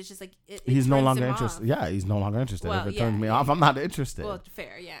interested. It's just like it he's no turns longer him interested. off. Yeah, he's no longer interested. Well, if it yeah, turns me yeah. off, I'm not interested. Well,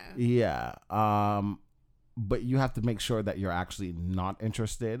 fair, yeah. Yeah. But you have to make sure that you're actually not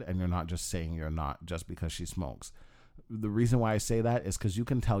interested and you're not just saying you're not just because she smokes. The reason why I say that is because you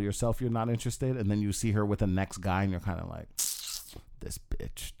can tell yourself you're not interested and then you see her with the next guy and you're kind of like, this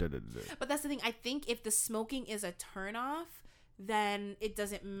bitch. Da, da, da. But that's the thing. I think if the smoking is a turnoff, then it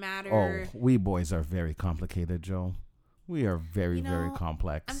doesn't matter. Oh, we boys are very complicated, Joe. We are very, very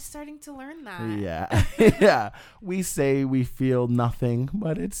complex. I'm starting to learn that. Yeah. Yeah. We say we feel nothing,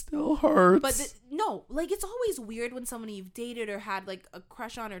 but it still hurts. But no, like it's always weird when someone you've dated or had like a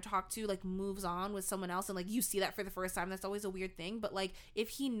crush on or talked to like moves on with someone else and like you see that for the first time. That's always a weird thing. But like if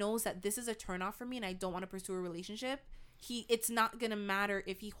he knows that this is a turnoff for me and I don't want to pursue a relationship, it's not gonna matter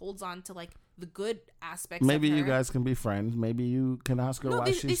if he holds on to like the good aspects. Maybe of her. you guys can be friends. Maybe you can ask her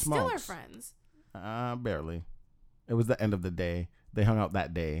why she they smokes. still are friends. Barely. It was the end of the day. They hung out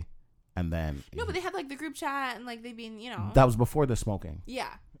that day, and then No, but they had like the group chat and like they've been, that was before the smoking. Yeah.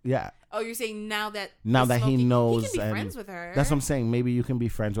 Yeah. Oh, you're saying now that He smoking, knows, he can be and friends with her. that's what I'm saying. Maybe you can be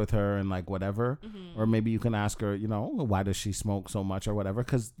friends with her and like whatever, or maybe you can ask her, why does she smoke so much or whatever?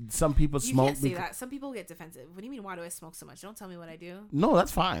 Because some people You smoke. can't say that. Some people get defensive. What do you mean? Why do I smoke so much? Don't tell me what I do. No,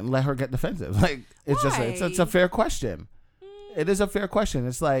 that's fine. Let her get defensive. Like it's just it's a fair question. It is a fair question.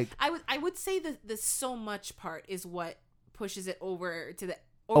 It's like I would say the so much part is what pushes it over to the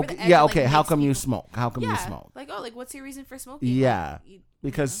okay, the edge. yeah, Like, okay. How makes come you people- smoke? How come you Yeah, smoke? like what's your reason for smoking? Yeah, Like,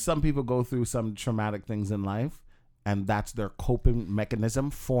 because some people go through some traumatic things in life, and that's their coping mechanism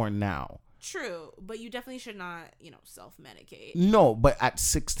for now. True, but you definitely should not self-medicate. No, but at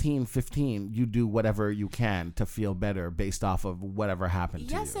 16, 15, you do whatever you can to feel better based off of whatever happened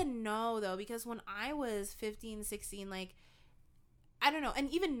to you. Yes and no though, because when I was 15, 16, like I don't know, and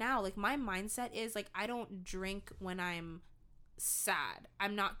even now, like my mindset is like I don't drink when I'm sad.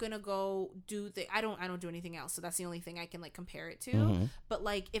 I'm not gonna go do I don't do anything else, so that's the only thing I can like compare it to. But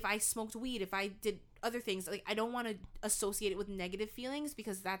like if I smoked weed, if I did other things, like I don't want to associate it with negative feelings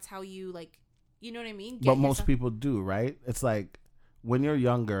because that's how you like, you know what I mean? But most people do, right? It's like when you're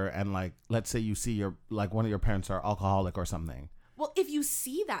younger and like let's say you see one of your parents are alcoholic or something. Well, if you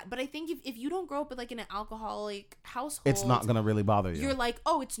see that, but I think if you don't grow up with like in an alcoholic household, It's not gonna really bother you. You're like,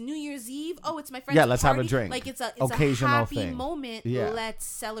 oh, it's New Year's Eve. Oh, it's my friend's Yeah, let's have a party. drink. Like it's a Occasional happy thing. moment. Yeah. Let's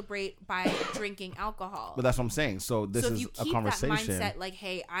celebrate by drinking alcohol. But that's what I'm saying. So this so if is you a keep conversation. that mindset, like,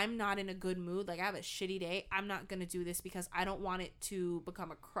 hey, I'm not in a good mood. Like I have a shitty day. I'm not gonna do this because I don't want it to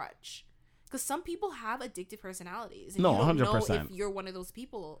become a crutch. Because some people have addictive personalities. And No, you don't 100%. know if you're one of those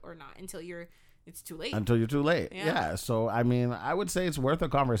people or not until it's too late. Until you're too late. Yeah. Yeah. So, I mean, I would say it's worth a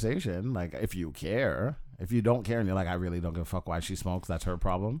conversation. Like, if you care. If you don't care and you're like, I really don't give a fuck why she smokes, that's her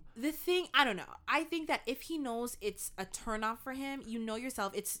problem. The thing, I don't know. I think that if he knows it's a turnoff for him, you know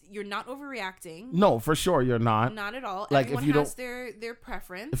yourself. You're not overreacting. No, for sure you're not. Not at all. Like, Everyone if you has their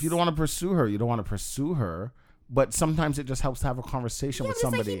preference. If you don't want to pursue her, you don't want to pursue her. But sometimes it just helps to have a conversation with but it's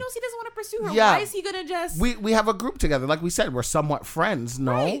somebody. like he knows he doesn't want to pursue her. Yeah. Why is he gonna just? We have a group together. Like we said, we're somewhat friends,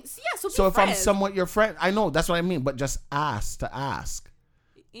 no? Right. Yeah, so if I'm friends. somewhat your friend, I know, that's what I mean. But just ask to ask.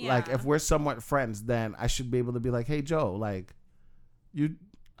 Yeah. Like, if we're somewhat friends, then I should be able to be like, hey, Joe, like,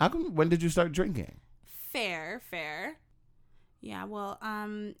 when did you start drinking? Fair. Yeah, well,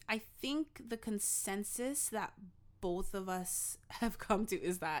 I think the consensus that both of us have come to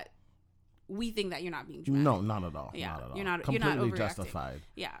is that we think that you're not being dramatic. No, not at all. Yeah, not at all. you're not Completely overreacting. justified.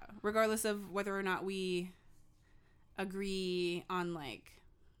 Yeah, regardless of whether or not we agree on like,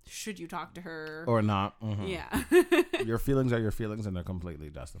 should you talk to her Or not. Mhm. Yeah. Your feelings are your feelings, and they're completely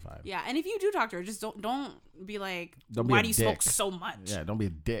justified. Yeah, and if you do talk to her, just don't be like, Don't be why a do you dick. smoke so much? Yeah, don't be a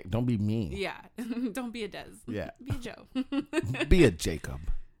dick. Don't be mean. Yeah. Don't be a Des. Yeah. Be a Joe. Be a Jacob.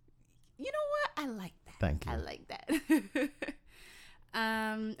 You know what? I like that. Thank you. I like that.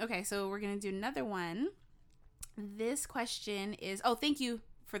 Okay, so we're gonna do another one. This question is thank you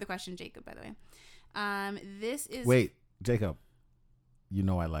for the question, Jacob, by the way. This is Wait, Jacob. you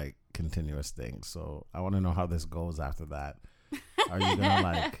know I like continuous things, so I want to know how this goes after that. Are you gonna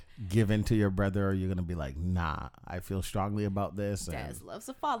like give in to your brother, or are you gonna be like, nah, I feel strongly about this? Des loves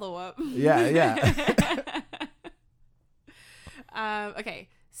a follow-up. Yeah. Okay,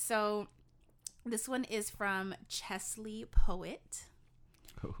 so this one is from Chesley Poet.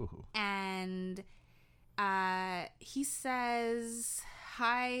 Ooh. And he says,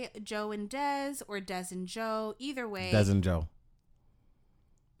 hi, Joe and Des, or Des and Joe. Either way. Des and Joe.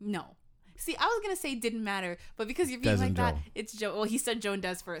 No. See, I was going to say didn't matter, but because you're being Des like and that, Joe. it's Joe. Well, he said Joe and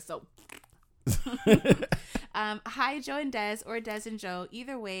Des first, so. Hi, Joe and Des, or Des and Joe.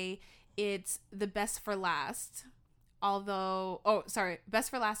 Either way, it's the best for last. Best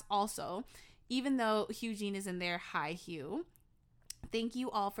for last also. Even though Hugh Jean is in there, hi, Hugh. Thank you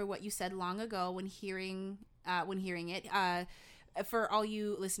all for what you said long ago when hearing it. For all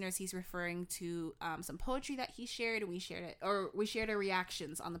you listeners, he's referring to some poetry that he shared, and we shared our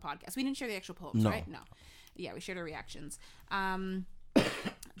reactions on the podcast. We didn't share the actual poems, right? No. Yeah, we shared our reactions. I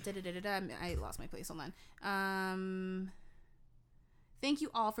lost my place. Hold on. Thank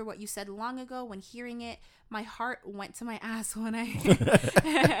you all for what you said long ago when hearing it. My heart went to my ass when and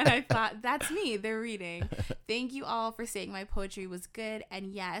I thought, that's me. They're reading. Thank you all for saying my poetry was good.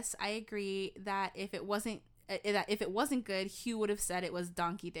 And yes, I agree that if it wasn't good, Hugh would have said it was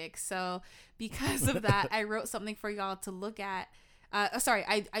donkey dick. So because of that, I wrote something for y'all to look at. Why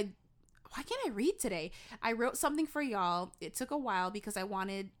can't I read today? I wrote something for y'all. It took a while because I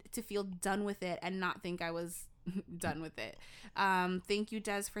wanted to feel done with it and not think I was done with it. Thank you,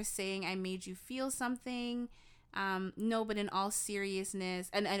 Des, for saying I made you feel something. No, but in all seriousness,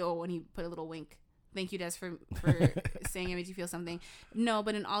 and when he put a little wink. Thank you, Des, for saying I made you feel something. No,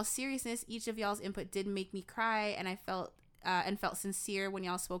 but in all seriousness, each of y'all's input did make me cry, and I felt sincere when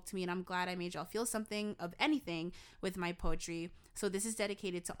y'all spoke to me, and I'm glad I made y'all feel something of anything with my poetry. So this is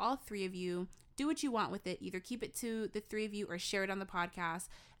dedicated to all three of you. Do what you want with it. Either keep it to the three of you or share it on the podcast.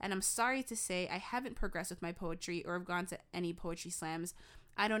 And I'm sorry to say I haven't progressed with my poetry or have gone to any poetry slams.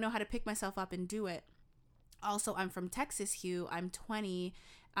 I don't know how to pick myself up and do it. Also, I'm from Texas, Hugh. I'm 20.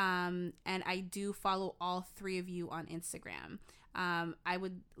 And I do follow all three of you on Instagram. I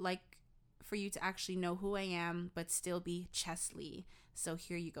would like for you to actually know who I am, but still be Chesley. So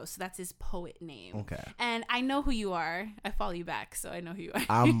here you go. So that's his poet name. Okay. And I know who you are. I follow you back, so I know who you are.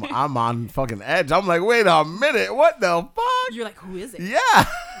 I'm on fucking edge. I'm like, wait a minute. What the fuck? You're like, who is it? Yeah.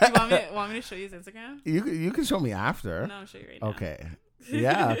 You want me to show you his Instagram? You can show me after. No, I'll show you right now. Okay.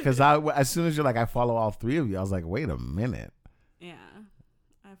 Yeah, because as soon as you're like, I follow all three of you, I was like, wait a minute. Yeah.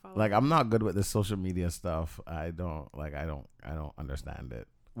 I follow. Like, I'm not good with the social media stuff. I don't understand it.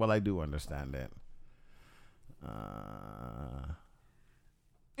 Well, I do understand it.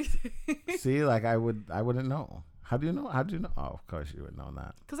 See, like I wouldn't know. How do you know? Oh, of course you would know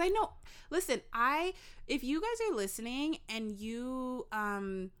that. Because I know. Listen, if you guys are listening and you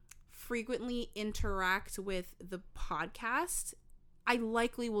frequently interact with the podcast, I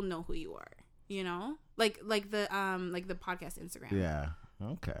likely will know who you are. You know, like the podcast Instagram. Yeah.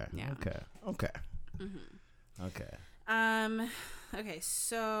 Okay. Yeah. Okay. Mm-hmm. Okay. Okay.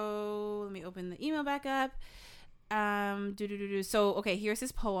 So let me open the email back up. So, okay, here's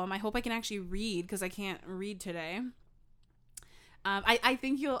his poem. I hope I can actually read because I can't read today. I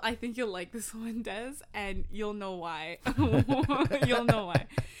think you'll like this one, Des, and you'll know why. You'll know why.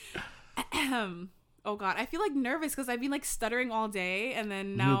 Oh God, I feel like nervous because I've been like stuttering all day, and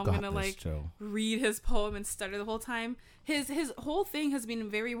then now I'm gonna read his poem and stutter the whole time. His whole thing has been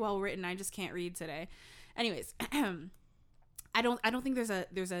very well written. I just can't read today. Anyways, I don't think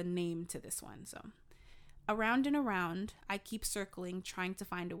there's a name to this one, so. Around and around, I keep circling, trying to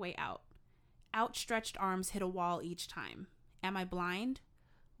find a way out. Outstretched arms hit a wall each time. Am I blind?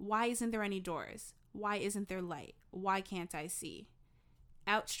 Why isn't there any doors? Why isn't there light? Why can't I see?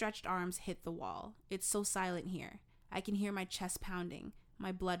 Outstretched arms hit the wall. It's so silent here. I can hear my chest pounding,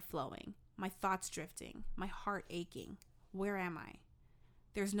 my blood flowing, my thoughts drifting, my heart aching. Where am I?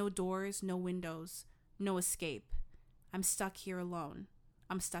 There's no doors, no windows, no escape. I'm stuck here alone.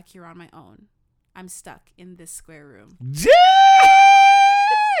 I'm stuck here on my own. I'm stuck in this square room. Jeez!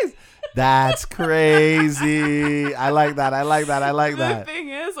 That's crazy. I like that. The thing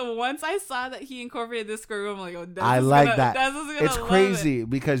is, once I saw that he incorporated this square room, I'm like, oh, I like that. It's crazy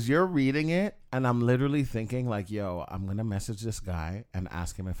because you're reading it and I'm literally thinking like, yo, I'm going to message this guy and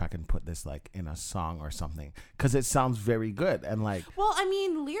ask him if I can put this like in a song or something because it sounds very good. And like, well, I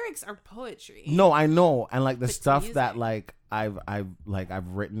mean, lyrics are poetry. No, I know. And like the stuff music that like I've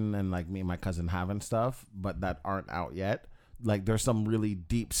written and like me and my cousin have and stuff, but that aren't out yet. like there's some really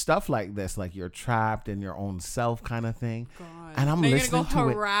deep stuff like this, like you're trapped in your own self kind of thing. God. And I'm now listening you're gonna go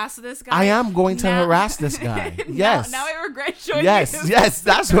to harass this guy. I am going to Now- harass this guy. Yes. Now I regret showing Yes, you. yes,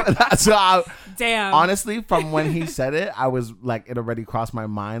 that's what. Damn. Honestly, from when he said it, I was like, it already crossed my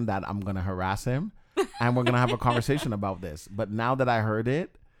mind that I'm gonna harass him, and we're gonna have a conversation about this. But now that I heard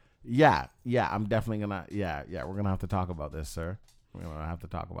it, yeah, I'm definitely gonna, we're gonna have to talk about this, sir. We're gonna have to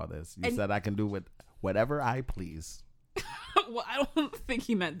talk about this. You said I can do with whatever I please. Well, I don't think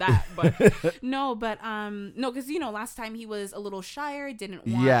he meant that, but no, because last time he was a little shyer, didn't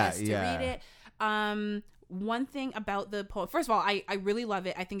want us to read it. One thing about the poem, first of all, I really love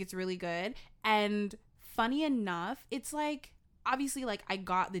it. I think it's really good. And funny enough, it's like, obviously, like, I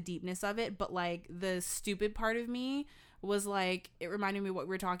got the deepness of it, but like the stupid part of me was like, it reminded me of what we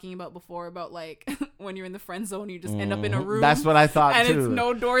were talking about before, about like when you're in the friend zone, you just end up in a room. That's what I thought and too. It's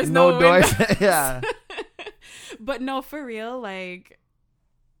no doors, no doors. windows. Yeah. But no, for real, like,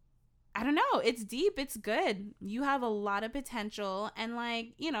 I don't know. It's deep. It's good. You have a lot of potential, and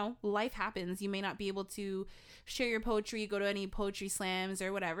like, life happens. You may not be able to share your poetry, go to any poetry slams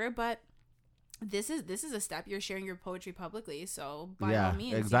or whatever, but this is a step. You're sharing your poetry publicly, so by all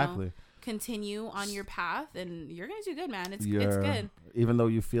means, exactly. Continue on your path, and you're gonna do good, man. It's good. Even though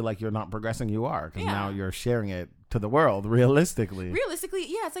you feel like you're not progressing, you are, because Yeah. now you're sharing it to the world. Realistically,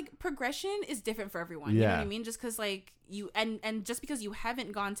 Yeah, it's like progression is different for everyone. You know what I mean? Just because like you and just because you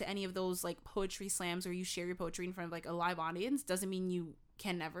haven't gone to any of those like poetry slams or you share your poetry in front of like a live audience doesn't mean you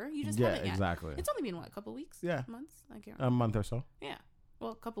can never. You just haven't yet. Exactly. It's only been what, a couple weeks? Yeah. Months? I can't remember. A month or so. Yeah.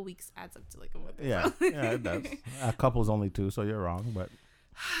 Well, a couple weeks adds up to like a month. Yeah, So. yeah, it does. A couple's only 2, so you're wrong. But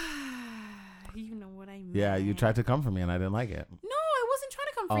You know what I mean? yeah, you tried to come for me, and I didn't like it. No, I wasn't trying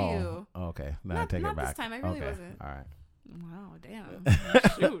to come for you. Oh, okay. Then I Not- take not it back. this time. I really okay. wasn't. All right. Wow,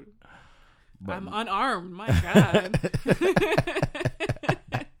 damn. Shoot. But, I'm unarmed. My God.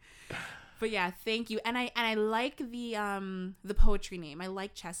 But yeah, thank you. And I like the poetry name. I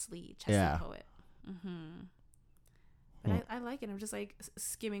like Chesley Poet. But I like it. I'm just like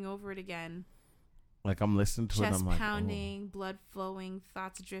skimming over it again. like I'm listening to it. Chest I'm like, pounding, blood flowing,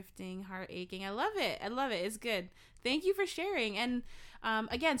 thoughts drifting, heart aching. I love it. It's good. Thank you for sharing. And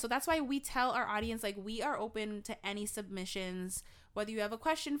again, so that's why we tell our audience, like, we are open to any submissions, whether you have a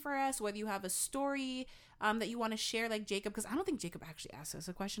question for us, whether you have a story that you want to share, like Jacob, because I don't think Jacob actually asked us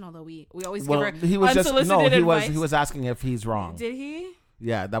a question, although we always give her he was unsolicited advice. he was asking if he's wrong. Did he?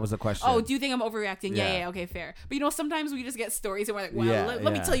 Yeah, that was the question. Oh, do you think I'm overreacting? Yeah. Yeah, okay, fair. But sometimes we just get stories and we're like, well, Yeah,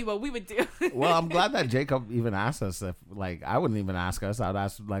 let me tell you what we would do. Well, I'm glad that Jacob even asked us. If like I wouldn't even ask us, I'd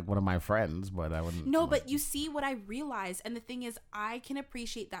ask like one of my friends, but I wouldn't. No, but you see what I realize, and the thing is, I can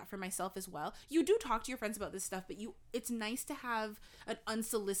appreciate that for myself as well. You do talk to your friends about this stuff, but it's nice to have an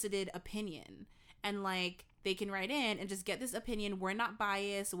unsolicited opinion, and like they can write in and just get this opinion. We're not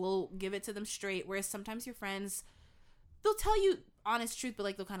biased. We'll give it to them straight. Whereas sometimes your friends, they'll tell you honest truth, but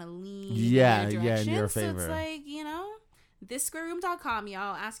like they'll kind of lean in your direction. in your So favor. it's like, thisquareroom.com,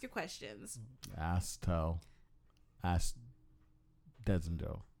 y'all. Ask your questions. Ask Des and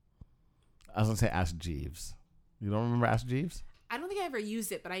Joe. I was gonna say Ask Jeeves. You don't remember Ask Jeeves? I don't think I ever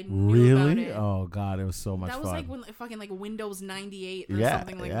used it, but I knew about Really? it. Oh God, it was so much That fun. was like when fucking like Windows 98 or yeah,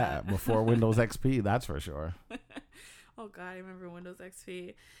 something like yeah, that. before Windows XP, that's for sure. Oh God, I remember Windows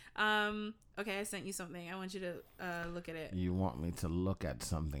XP. Okay, I sent you something. I want you to look at it. You want me to look at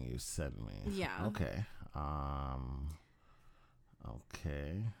something you sent me? Yeah. Okay.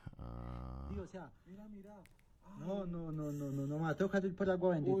 Okay.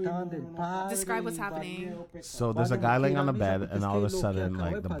 Describe what's happening. So there's a guy laying on the bed, and all of a sudden,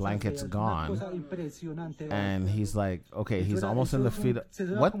 like the blanket's gone, and he's like, okay, he's almost in the feet.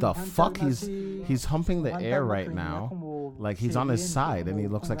 What the fuck? He's humping the air right now, like he's on his side, and he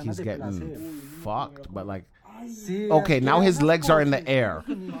looks like he's getting fucked, but like. Okay, now his legs are in the air.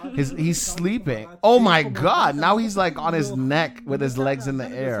 He's sleeping. Oh my God! Now he's like on his neck with his legs in the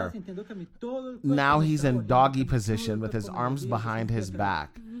air. Now he's in doggy position with his arms behind his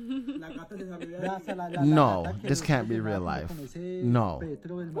back. No, this can't be real life. No.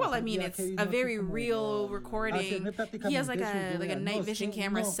 Well, I mean, it's a very real recording. He has like a night vision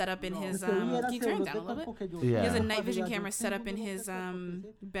camera set up in his. Can you turn it down a little bit? Yeah. He has a night vision camera set up in his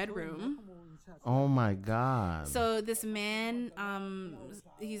bedroom. Oh my God. So this man,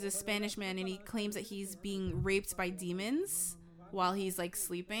 he's a Spanish man, and he claims that he's being raped by demons while he's like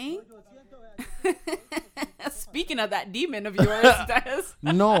sleeping. Speaking of that demon of yours, Des.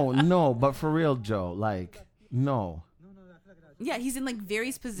 No, but for real, Joe, like, no. Yeah, he's in like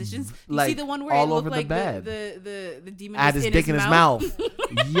various positions. You Like, see the one where all it looked over the like bed. the demon Had was his in dick in his mouth.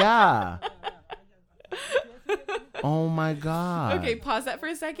 Yeah. Oh my God. Okay, pause that for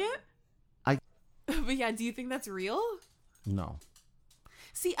a second. I- But yeah, do you think that's real? No.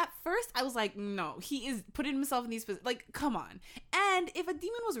 See, at first I was like, no, he is putting himself in these positions. Like, come on. And if a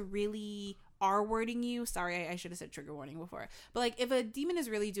demon was really R-wording you, sorry, I should have said trigger warning before. But like, if a demon is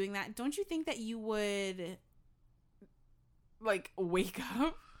really doing that, don't you think that you would like wake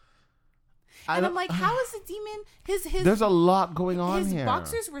up? And I'm like, how is the demon? His There's a lot going on his here.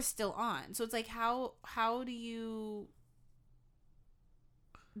 boxers were still on, so it's like, how do you?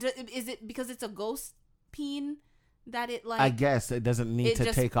 Is it because it's a ghost peen that it like? I guess it doesn't need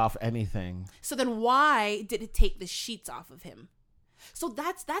to take off anything. So then, why did it take the sheets off of him? So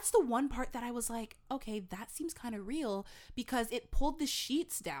that's the one part that I was like, okay, that seems kind of real because it pulled the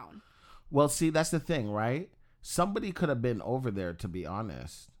sheets down. Well, see, that's the thing, right? Somebody could have been over there, to be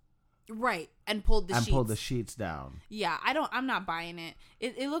honest. Right, and pulled the sheets down. Yeah, I'm not buying it.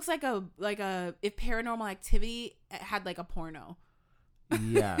 It looks like a if Paranormal Activity had like a porno.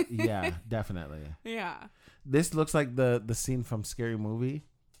 Yeah, definitely. Yeah. This looks like the scene from Scary Movie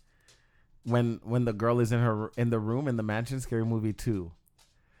when the girl is in the room in the mansion. Scary Movie 2.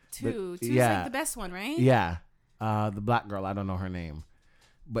 Two's like the best one, right? Yeah, the black girl. I don't know her name,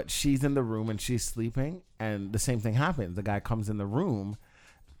 but she's in the room and she's sleeping, and the same thing happens. The guy comes in the room.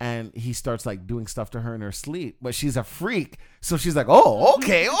 And he starts like doing stuff to her in her sleep, but she's a freak. So she's like, oh,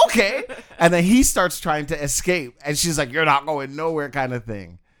 okay. And then he starts trying to escape. And she's like, you're not going nowhere kind of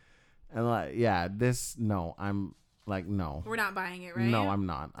thing. And like, yeah, I'm like, no. We're not buying it, right? No, I'm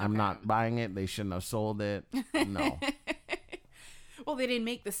not. I'm not buying it. They shouldn't have sold it. No. Well, they didn't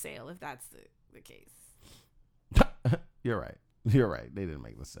make the sale if that's the case. You're right. They didn't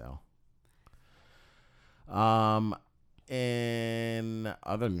make the sale. In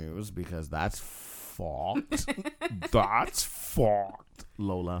other news, because that's fucked.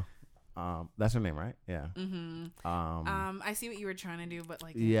 Lola. That's her name, right? Yeah. Mm-hmm. I see what you were trying to do, but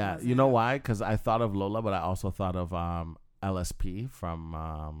like, yeah, you know why? Because I thought of Lola, but I also thought of LSP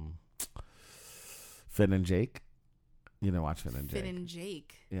from Finn and Jake. You know, watch Finn and Jake. Finn and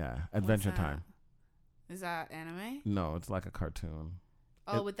Jake. Yeah, Adventure Time. Is that anime? No, it's like a cartoon.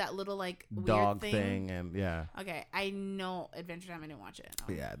 Oh, with that little like weird dog thing and yeah. Okay, I know Adventure Time. I didn't watch it.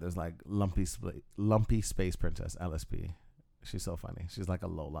 No. Yeah, there's like lumpy space princess LSP. She's so funny. She's like a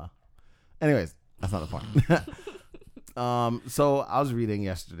Lola. Anyways, that's not the point. So I was reading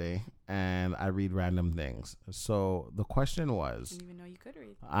yesterday, and I read random things. So the question was, I didn't even know you could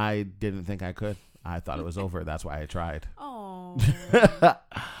read. I didn't think I could. I thought it was over. That's why I tried. Oh.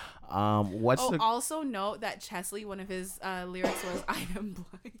 Also note that Chesley, one of his lyrics was "I am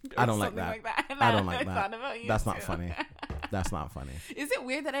blind." I don't like that. I don't like that. Thought about you That's too. not funny. That's not funny. Is it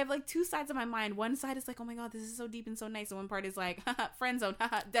weird that I have like two sides of my mind? One side is like, "Oh my god, this is so deep and so nice," and one part is like, "Friend zone."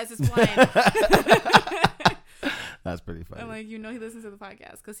 Des is blind. That's pretty funny. I'm like, he listens to the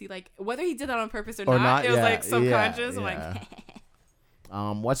podcast because he like whether he did that on purpose or not, it was like subconscious. I'm like.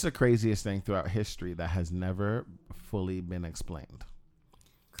 What's the craziest thing throughout history that has never fully been explained?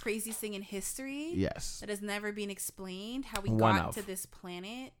 Craziest thing in history? Yes. That has never been explained? How we got to this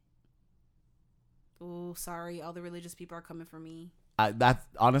planet? Oh, sorry. All the religious people are coming for me. That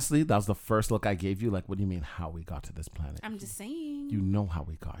honestly, that was the first look I gave you. Like, what do you mean how we got to this planet? I'm just saying. You know how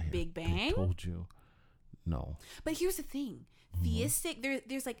we got here. Big Bang? They told you. No. But here's the thing. Theistic,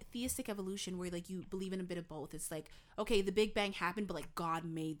 there's like theistic evolution where like you believe in a bit of both. It's like, okay, the Big Bang happened, but like God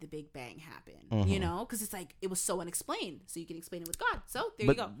made the Big Bang happen, you know, because it's like it was so unexplained, so you can explain it with God. So there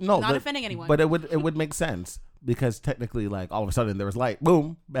you go. No, not offending anyone, but it would make sense because technically, like all of a sudden there was light,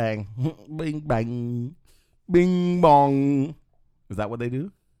 boom, bang, bing, bang, bing, bong. Is that what they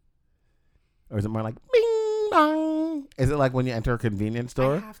do, or is it more like bing, bong? Is it like when you enter a convenience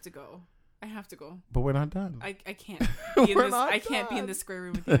store? I have to go. But we're not done. I can't be in this. I can't be in this square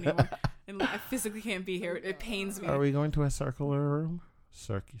room with you anymore. And I physically can't be here. It pains me. Are we going to a circular room?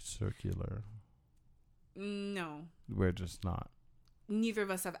 Circular. No. We're just not. Neither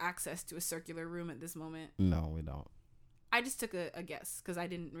of us have access to a circular room at this moment. No, we don't. I just took a guess because I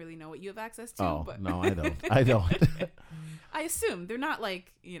didn't really know what you have access to. Oh, but no, I don't. I don't. I assume they're not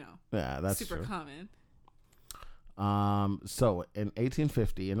like, yeah, that's super true. common. So in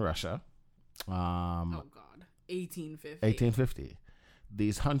 1850 in Russia, oh God, 1850,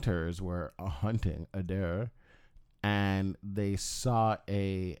 these hunters were hunting a deer, and they saw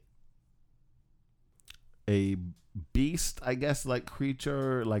a beast, I guess, like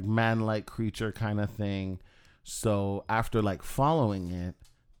creature, like man-like creature kind of thing. So after like following it,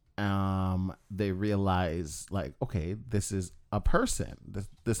 they realize like, okay, this is a person.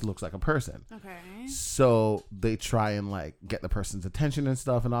 This looks like a person. Okay. So they try and like get the person's attention and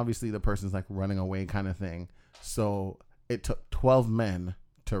stuff, and obviously the person's like running away kind of thing. So it took 12 men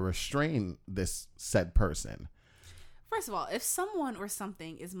to restrain this said person. First of all, if someone or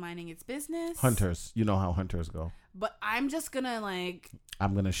something is minding its business, Hunters, you know how hunters go. But I'm just gonna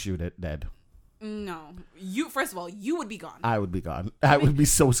I'm gonna shoot it dead. No, you. First of all, you would be gone. I would be gone. I would be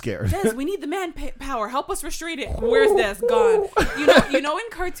so scared. Des, we need the manpower. Help us restrain it. Where's Des? Gone. You know in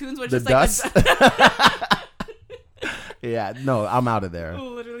cartoons when it's The just dust? like Yeah, no, I'm out of there.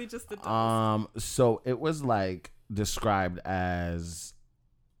 literally just the dust. So it was like described as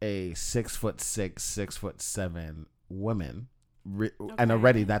a 6'6", 6'7" woman, and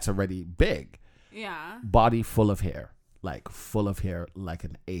already that's already big. Yeah. Body full of hair, like like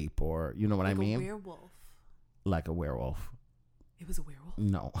an ape, or you know what I mean? A werewolf. Like a werewolf. It was a werewolf.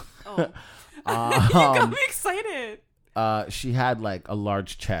 No. Oh, you got me excited. She had like a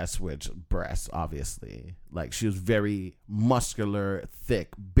large chest, which breasts, obviously. Like she was very muscular,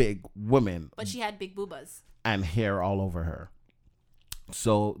 thick, big woman. But she had big boobas. And hair all over her.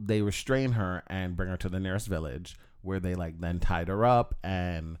 So they restrain her and bring her to the nearest village, where they like then tied her up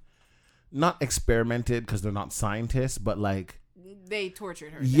and not experimented because they're not scientists, but like they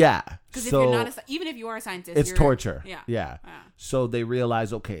tortured her. Yeah. Because if you're not even if you are a scientist, it's torture. Yeah. So they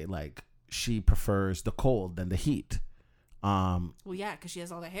realize, okay, like she prefers the cold than the heat. Well, yeah, because she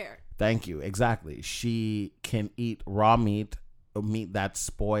has all the hair. Thank you. Exactly. She can eat raw meat that's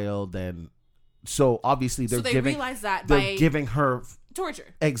spoiled, and so obviously they're realize that they're giving her torture.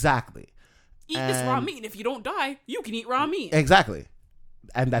 Exactly. Eat this raw meat, and if you don't die, you can eat raw meat. Exactly.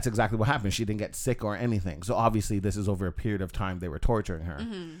 And that's exactly what happened. She didn't get sick or anything. So obviously this is over a period of time they were torturing her.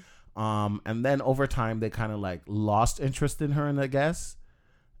 Mm-hmm. And then over time they kind of like lost interest in her, and I guess,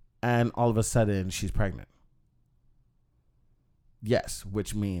 and all of a sudden she's pregnant. Yes,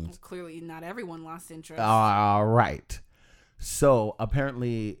 which means... Well, clearly not everyone lost interest. All right. So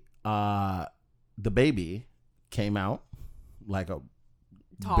apparently the baby came out like a...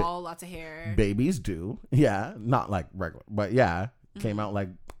 Tall, lots of hair. Babies do. Yeah, not like regular, but yeah, came out like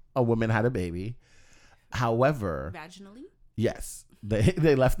a woman had a baby. However... Vaginally? Yes.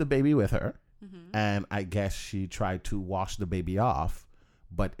 They left the baby with her, and I guess she tried to wash the baby off,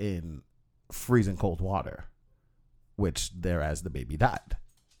 but in freezing cold water. Which thereas the baby died.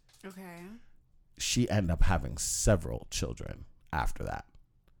 Okay. She ended up having several children after that,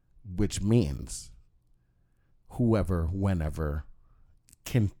 which means whenever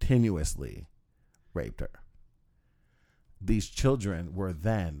continuously raped her. These children were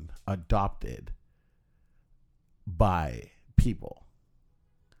then adopted by people.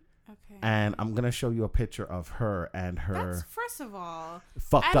 Okay. And I'm going to show you a picture of her and her. That's, first of all,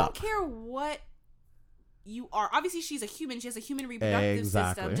 fucked up. I don't care what you are. Obviously she's a human. She has a human reproductive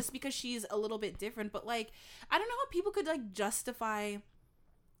system, just because she's a little bit different. But like, I don't know how people could like justify,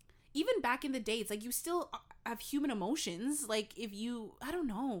 even back in the day, it's like you still have human emotions. Like if you, I don't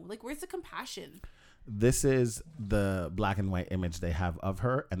know, like where's the compassion? This is the black and white image they have of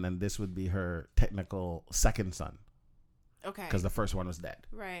her, and then this would be her technical second son. Okay. Because the first one was dead.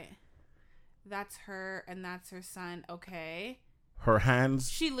 Right. That's her and that's her son. Okay. Her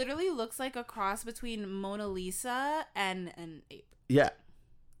hands. She literally looks like a cross between Mona Lisa and an ape. Yeah.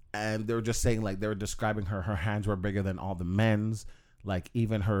 And they were just saying, like, they were describing her. Her hands were bigger than all the men's. Like,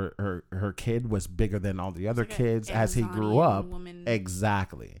 even her kid was bigger than all the other kids as he grew up. Woman.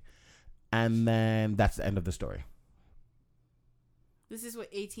 Exactly. And then that's the end of the story. This is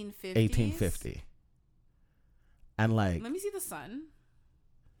what, 1850s? 1850. And like. Let me see the son.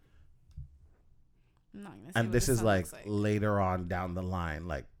 I'm not gonna say and what this the is son like looks later on down the line,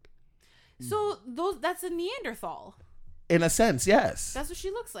 like. So that's a Neanderthal. In a sense, yes. That's what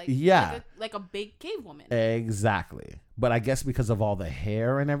she looks like. Yeah. Like a big cave woman. Exactly. But I guess because of all the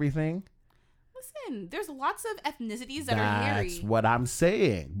hair and everything. Listen, there's lots of ethnicities that are hairy. That's what I'm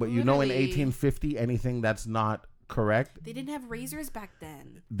saying. But you know, in 1850, anything that's not correct. They didn't have razors back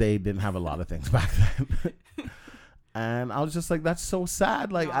then. They didn't have a lot of things back then. And I was just like, that's so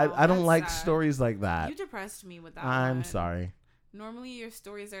sad. Like, I don't like sad. Stories like that. You depressed me with that. I'm sorry. Normally your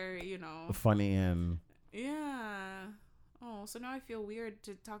stories are, funny and. Yeah. Oh, so now I feel weird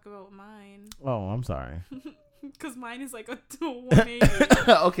to talk about mine. Oh, I'm sorry. Because mine is like a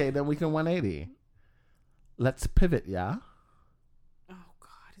 180. Okay, then we can 180. Let's pivot, yeah? Oh,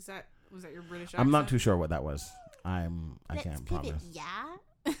 God. Was that your British accent? I'm not too sure what that was. I can't promise.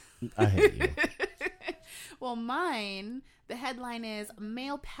 Yeah? I hate you. Well, mine, the headline is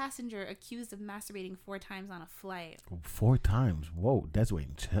Male Passenger Accused of Masturbating 4 Times on a Flight. 4 times? Whoa, Des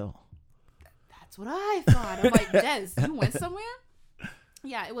waiting chill. That's what I thought. I'm like, Des, you went somewhere?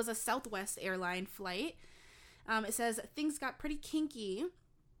 Yeah, it was a Southwest airline flight. It says things got pretty kinky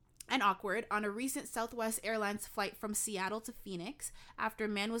and awkward on a recent Southwest Airlines flight from Seattle to Phoenix after a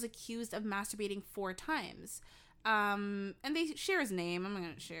man was accused of masturbating 4 times. And they share his name. I'm not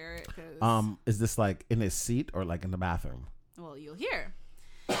going to share it. Is this like in his seat or like in the bathroom? Well, you'll hear.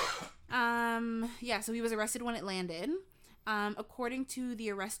 Yeah, so he was arrested when it landed. According to the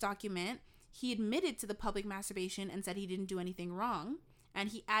arrest document, he admitted to the public masturbation and said he didn't do anything wrong. And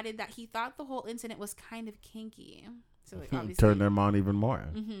he added that he thought the whole incident was kind of kinky. So like, obviously, turned them on even more.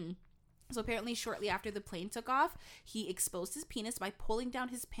 Mm-hmm. So apparently shortly after the plane took off, he exposed his penis by pulling down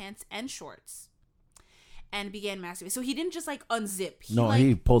his pants and shorts and began masturbating. So he didn't just like unzip.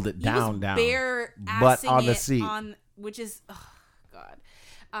 He pulled it down, bare but on the it seat, which is, oh God.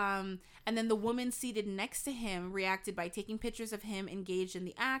 And then the woman seated next to him reacted by taking pictures of him engaged in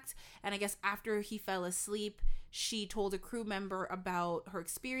the act. And I guess after he fell asleep, she told a crew member about her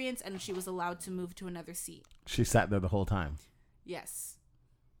experience and she was allowed to move to another seat. She sat there the whole time. Yes.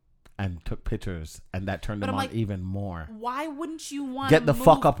 And took pictures, and that turned them on like, even more. Why wouldn't you want to get the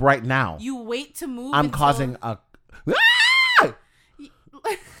fuck up right now? You wait to move. I'm causing a...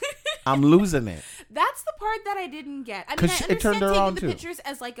 I'm losing it. That's the part that I didn't get. I mean, I understand taking the pictures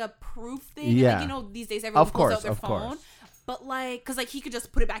as like a proof thing. Yeah. Like, you know, these days everyone pulls out their phone. But like, because like he could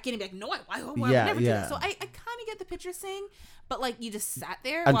just put it back in and be like, no, I would never do that. So I kind of get the pictures thing. But like, you just sat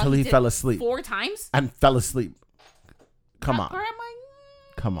there until he fell asleep 4 times and fell asleep. Come on. I'm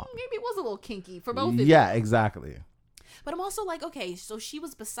like, come on. Maybe it was a little kinky for both of you. Yeah, exactly. But I'm also like, okay, so she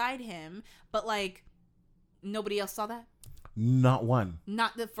was beside him, but like nobody else saw that. Not one.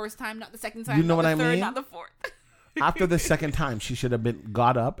 Not the first time, not the second time. You know not what the I third, mean? Not the fourth. After the second time, she should have been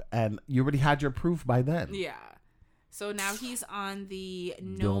got up, and you already had your proof by then. Yeah. So now he's on the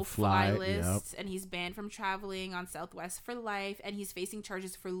no-fly list, and he's banned from traveling on Southwest for life, and he's facing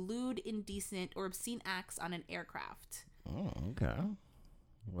charges for lewd, indecent, or obscene acts on an aircraft. Oh, okay.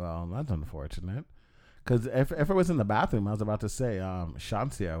 Well, that's unfortunate. Because if it was in the bathroom, I was about to say,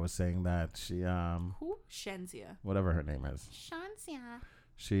 Shansia was saying that she... Who? Shansia. Whatever her name is. Shansia.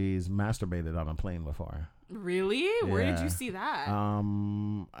 She's masturbated on a plane before. Really? Yeah. Where did you see that?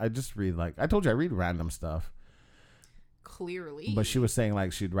 I just read, like... I told you I read random stuff. Clearly. But she was saying,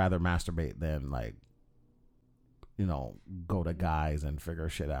 like, she'd rather masturbate than, like, you know, go to guys and figure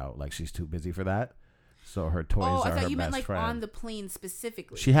shit out. Like, she's too busy for that. So her toys are her best friend. Oh, I thought you meant, like, on the plane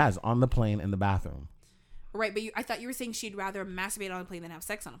specifically. She has, on the plane in the bathroom. Right, but I thought you were saying she'd rather masturbate on a plane than have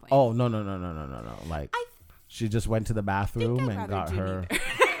sex on a plane. Oh, no. Like, she just went to the bathroom and got her...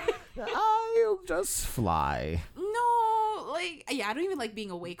 I'll just fly. No, like, yeah, I don't even like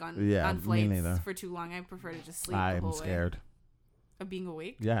being awake on flights for too long. I prefer to just sleep. I'm scared of being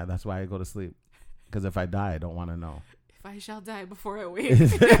awake. Yeah, that's why I go to sleep. Because if I die, I don't want to know. If I shall die before I wake,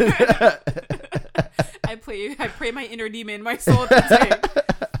 I pray my inner demon, my soul to take.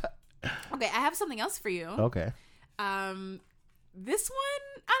 Okay, I have something else for you. Okay. This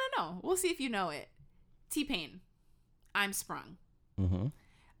one, I don't know. We'll see if you know it. T-Pain, I'm Sprung. Mm-hmm.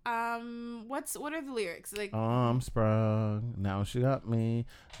 What are the lyrics? Like, I'm sprung, now she got me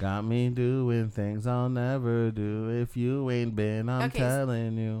doing things I'll never do. If you ain't been, I'm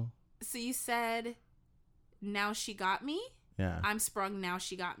telling you. So you said, now she got me? Yeah. I'm sprung, now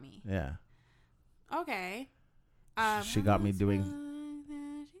she got me. Yeah. Okay. She got me doing...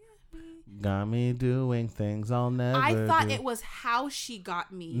 Got me doing things I'll never do. I thought it was how she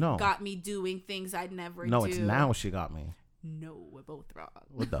got me. No. Got me doing things I'd never do. No, it's now she got me. No, we're both wrong.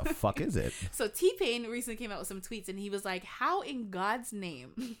 What the fuck is it? So T-Pain recently came out with some tweets and he was like, how in God's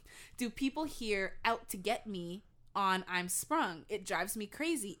name do people hear out to get me on I'm Sprung? It drives me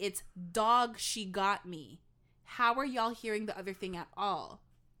crazy. It's dog she got me. How are y'all hearing the other thing at all?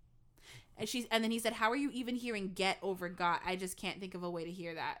 And then he said, how are you even hearing get over got? I just can't think of a way to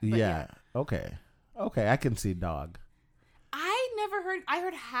hear that. But yeah. Okay, I can see dog. I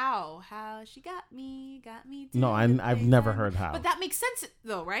heard how she got me no, I've never heard how. But that makes sense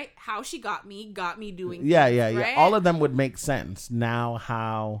though, right? How she got me doing yeah things, yeah right? All of them would make sense.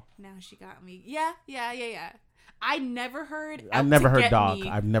 Now she got me. Yeah. I never heard dog.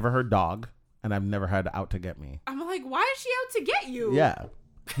 I've never heard dog, and I've never heard out to get me. I'm like, why is she out to get you? Yeah,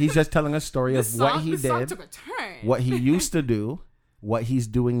 he's just telling a story of what he did, took a turn. What he used to do, what he's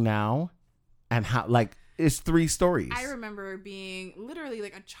doing now, and how, like, it's 3 stories. I remember being literally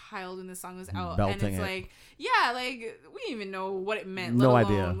like a child when the song was out, belting and it's like, yeah, like we didn't even know what it meant. No let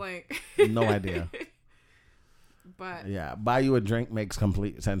idea. Alone, like, no idea. But yeah, buy you a drink makes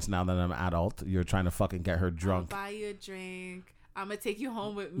complete sense now that I'm an adult. You're trying to fucking get her drunk. I'll buy you a drink. I'm gonna take you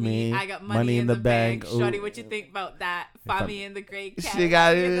home with me. I got money in the the bank. Ooh. Shawty, what you think about that? Find me in the great cat. She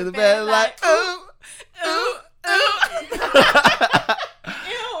got it in the bed like, ooh, ooh, ooh.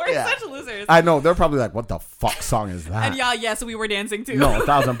 It works I know they're probably like, "What the fuck song is that?" And yeah, so we were dancing too. No,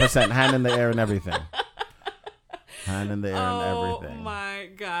 1,000%, hand in the air and everything. Hand in the air and everything. Oh my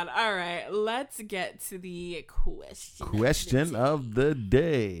god! All right, let's get to the question. Question of the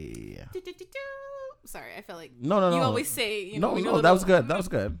day. Sorry, I felt like No. you always say. You know, No. That was good. That was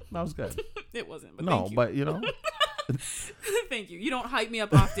good. It wasn't. But No, thank you. but you know. Thank you. You don't hype me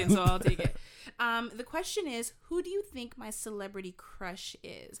up often, so I'll take it. The question is, who do you think my celebrity crush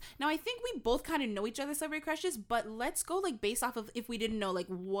is? Now, I think we both kind of know each other's celebrity crushes, but let's go like based off of if we didn't know, like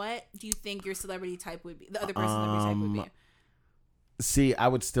what do you think your celebrity type would be? The other person's celebrity type would be. See, I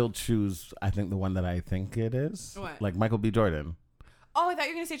would still choose, I think, the one that I think it is. What? Like Michael B. Jordan. Oh, I thought you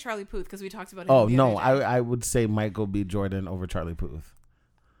were going to say Charlie Puth because we talked about him. Oh, the no. other day. I would say Michael B. Jordan over Charlie Puth.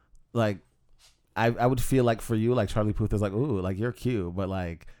 Like, I would feel like for you, like Charlie Puth is like, ooh, like you're cute. But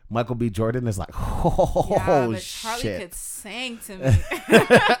like Michael B. Jordan is like, oh, yeah, but Charlie shit. could sing to me.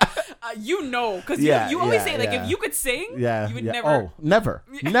 You know, because you always say, like, if you could sing, you would never. Oh, never.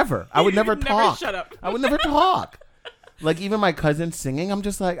 I would never talk. Never shut up. I would never talk. Like, even my cousin singing, I'm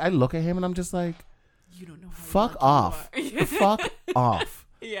just like, I look at him and I'm just like, you don't know how fuck off. Fuck off.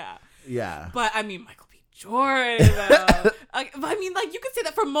 Yeah. Yeah. But I mean, Michael B. Jordan, though. But I mean, like, you could say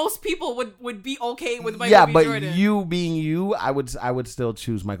that for most people would be okay with Michael B. Jordan. Yeah, but you being you, I would still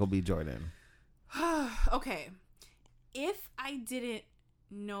choose Michael B. Jordan. Okay. If I didn't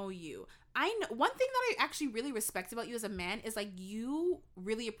know you, I know one thing that I actually really respect about you as a man is like you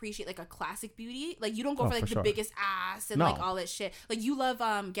really appreciate like a classic beauty. Like you don't go for like the biggest ass and like all that shit. Like you love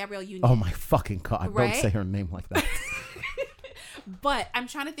Gabrielle Union. Oh my fucking god! Right? Don't say her name like that. But I'm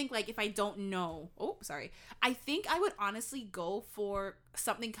trying to think like if I don't know. Oh, sorry. I think I would honestly go for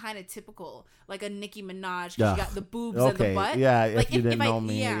something kind of typical, like a Nicki Minaj. 'Cause you got the boobs and the butt. Yeah, if like you didn't know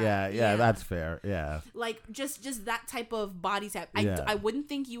me, yeah, that's fair. Yeah. Like just that type of body type. Yeah. I wouldn't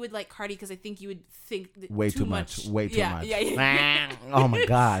think you would like Cardi because I think you would think way too much. Way too much. Yeah. Oh my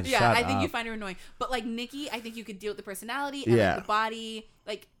god. Yeah, shut I think up. you find her annoying. But like Nicki, I think you could deal with the personality and like, the body,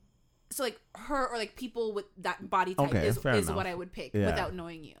 like. So like her or like people with that body type is what I would pick without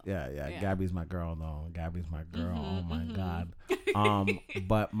knowing you. Yeah. Gabby's my girl though. Gabby's my girl. Oh my god.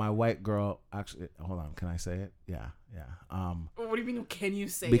 But my white girl actually. Hold on. Can I say it? Yeah. What do you mean? Can you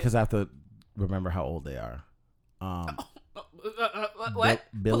say? Because I have to remember how old they are. What?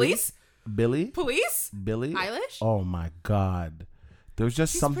 Police? Billy? Police? Billie Eilish? Oh my god. There's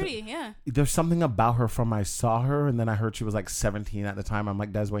just She's something. Pretty, yeah. There's something about her from I saw her and then I heard she was like 17 at the time. I'm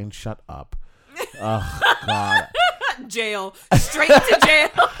like, Des Wayne, shut up. Oh god. Jail. Straight to jail.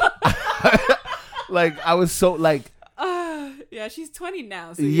 Like I was so like. Yeah, she's 20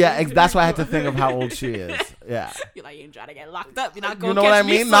 now. So yeah, that's why I had to think of how old she is. Yeah. You're like, you ain't trying to get locked up. You're not going you know what I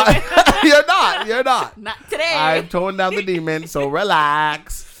mean? Not, you're not. Not today. I've toned down the demon, so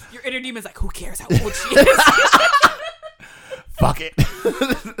relax. Your inner demon's like, who cares how old she is? Fuck it.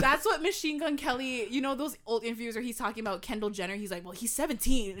 That's what Machine Gun Kelly, you know, those old interviews where he's talking about Kendall Jenner. He's like, well, he's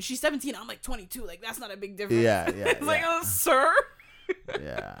 17. She's 17. I'm like 22. Like, that's not a big difference. Yeah. It's like, oh, sir.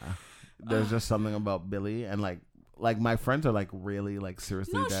 Yeah. There's just something about Billie and like my friends are like really like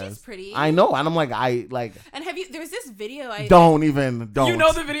seriously. No, she's pretty. I know, and I'm like I like. And there's this video. Don't. You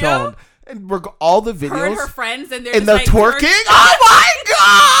know the video? Don't. And all the videos. Her and her friends and they're in just the like twerking. Oh my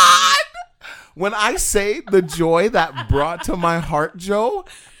god! When I say the joy that brought to my heart, Joe,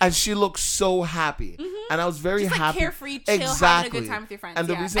 and she looked so happy, and I was very just, like, happy. Carefree, chill, having a good time with your friends. And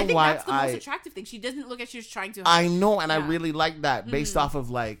the reason I think why that's the most attractive thing. She doesn't look like she's trying to. I know, and I really like that based off of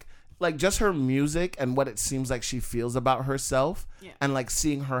like just her music and what it seems like she feels about herself, and like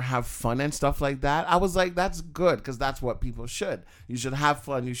seeing her have fun and stuff like that. I was like, that's good because that's what people should. You should have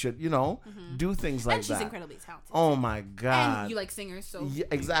fun. You should, do things like that. And she's incredibly talented. Oh my god! And you like singers, so yeah,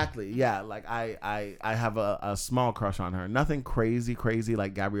 exactly. Yeah, like I have a small crush on her. Nothing crazy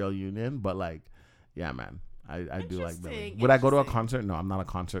like Gabrielle Union, but like, yeah, man, I do like Billie. Would I go to a concert? No, I'm not a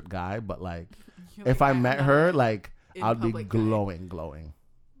concert guy, but like, if I met her, like, I'd be glowing.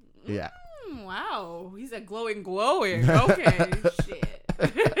 Yeah. Wow. He said glowing. Okay. Shit.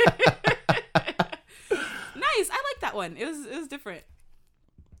 Nice. I like that one. It was different.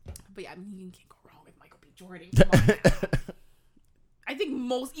 But yeah, I mean, you can't go wrong with Michael B. Jordan. Come on. I think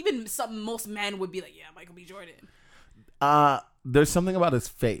most men would be like, yeah, Michael B. Jordan. There's something about his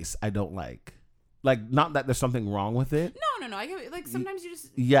face I don't like. Like, not that there's something wrong with it. No. I get like sometimes you just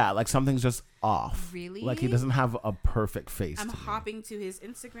like something's just off. Really? Like he doesn't have a perfect face. I'm hopping to his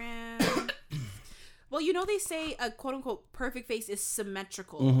Instagram. Well, they say a quote unquote perfect face is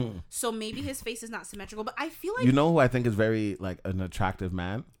symmetrical. So maybe his face is not symmetrical, but I feel like who I think is very like an attractive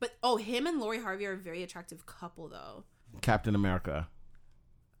man. But him and Lori Harvey are a very attractive couple though. Captain America.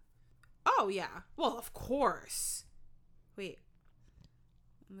 Oh yeah. Well, of course. Wait.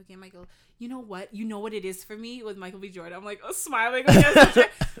 I'm looking at Michael. You know what? You know what it is for me with Michael B. Jordan? I'm like, smiling.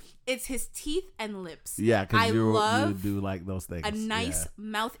 It's his teeth and lips. Yeah, because you love do like those things. a nice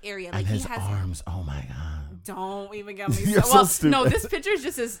mouth area. And like his he has arms. Oh my god. Don't even get me. You're so stupid. No, this picture is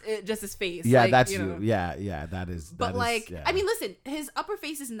just his face. Yeah, like, that's you. you. Know. Yeah, that is. But that is, I mean, listen, his upper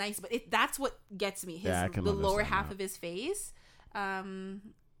face is nice, but that's what gets me. I can the lower understand half that. of his face. I don't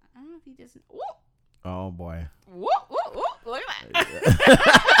know if he doesn't. Whoa, oh boy. whoa, whoa, whoa! Look at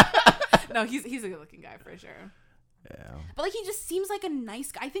that. No, he's a good looking guy for sure. Yeah. But like he just seems like a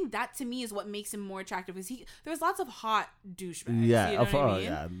nice guy. I think that to me is what makes him more attractive. Because there's lots of hot douchebags. Yeah. you know what I mean?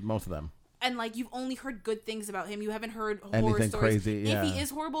 Yeah. Most of them. And like you've only heard good things about him. You haven't heard horror Anything stories. crazy, yeah. If he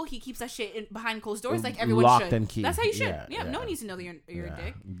is horrible, he keeps that shit behind closed doors, like everyone Locked should. and key. That's how you should. Yeah, Yeah, no yeah. one needs to know that you're a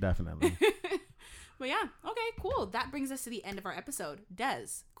dick. Definitely. But yeah, okay, cool. That brings us to the end of our episode. Des,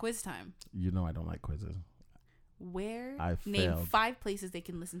 quiz time. You know I don't like quizzes. Where I name failed. 5 places they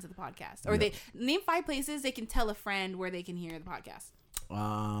can listen to the podcast, or they name 5 places they can tell a friend where they can hear the podcast.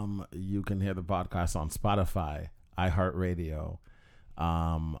 You can hear the podcast on Spotify, iHeartRadio.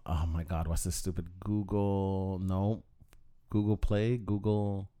 Oh my God, what's this stupid Google Play,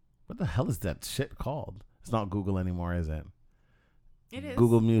 Google. What the hell is that shit called? It's not Google anymore, is it? It is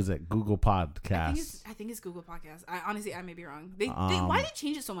Google Music, Google Podcasts, I think it's Google Podcasts. I may be wrong. Why did they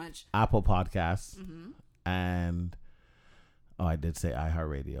change it so much? Apple Podcasts, Mm-hmm. and I did say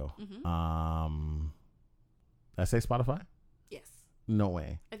iHeartRadio. Mm-hmm. Did I say Spotify? Yes, No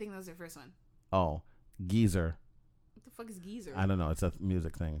way. I think that was their first one. Oh, Geezer. What the fuck is Geezer? I don't know. It's a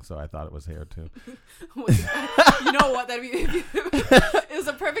music thing, so I thought it was here too. You know what? It was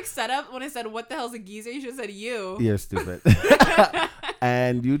a perfect setup. When I said, "What the hell's a geezer?" You should have said "you." You're stupid.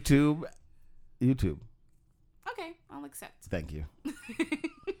 And YouTube. Okay, I'll accept. Thank you.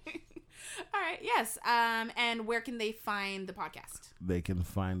 All right. Yes. And where can they find the podcast? They can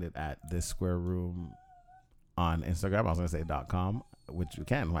find it at This Square Room on Instagram. I was going to say .com, which you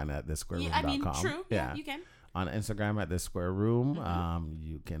can find at thissquareroom.com. Yeah, I mean, true. Yeah, you can. On Instagram at This Square Room.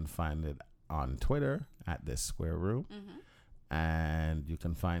 You can find it on Twitter at This Square Room. And you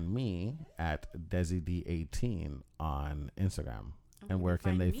can find me at DesiD18 on Instagram. And where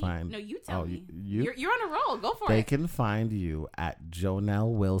can they find? No, you tell me. You're on a roll. Go for They it. can find you at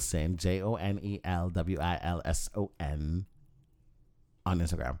Jonelle Wilson, JONELWILSON, on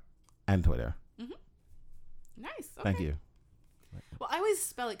Instagram and Twitter. Nice. Okay. Thank you. Well, I always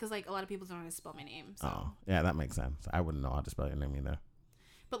spell it because like a lot of people don't know how to spell my name. So. Oh, yeah, that makes sense. I wouldn't know how to spell your name either.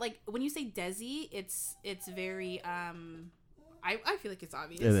 But like when you say Desi, it's very I feel like it's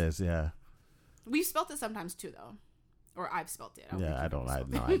obvious. It is, yeah. We've spelt it sometimes too, though. Or I've spelt it. I don't. I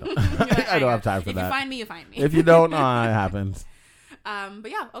don't. Like, I don't have time for if that. If you find me, you find me. If you don't, it happens. But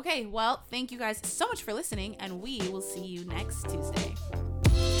yeah, okay. Well, thank you guys so much for listening, and we will see you next Tuesday.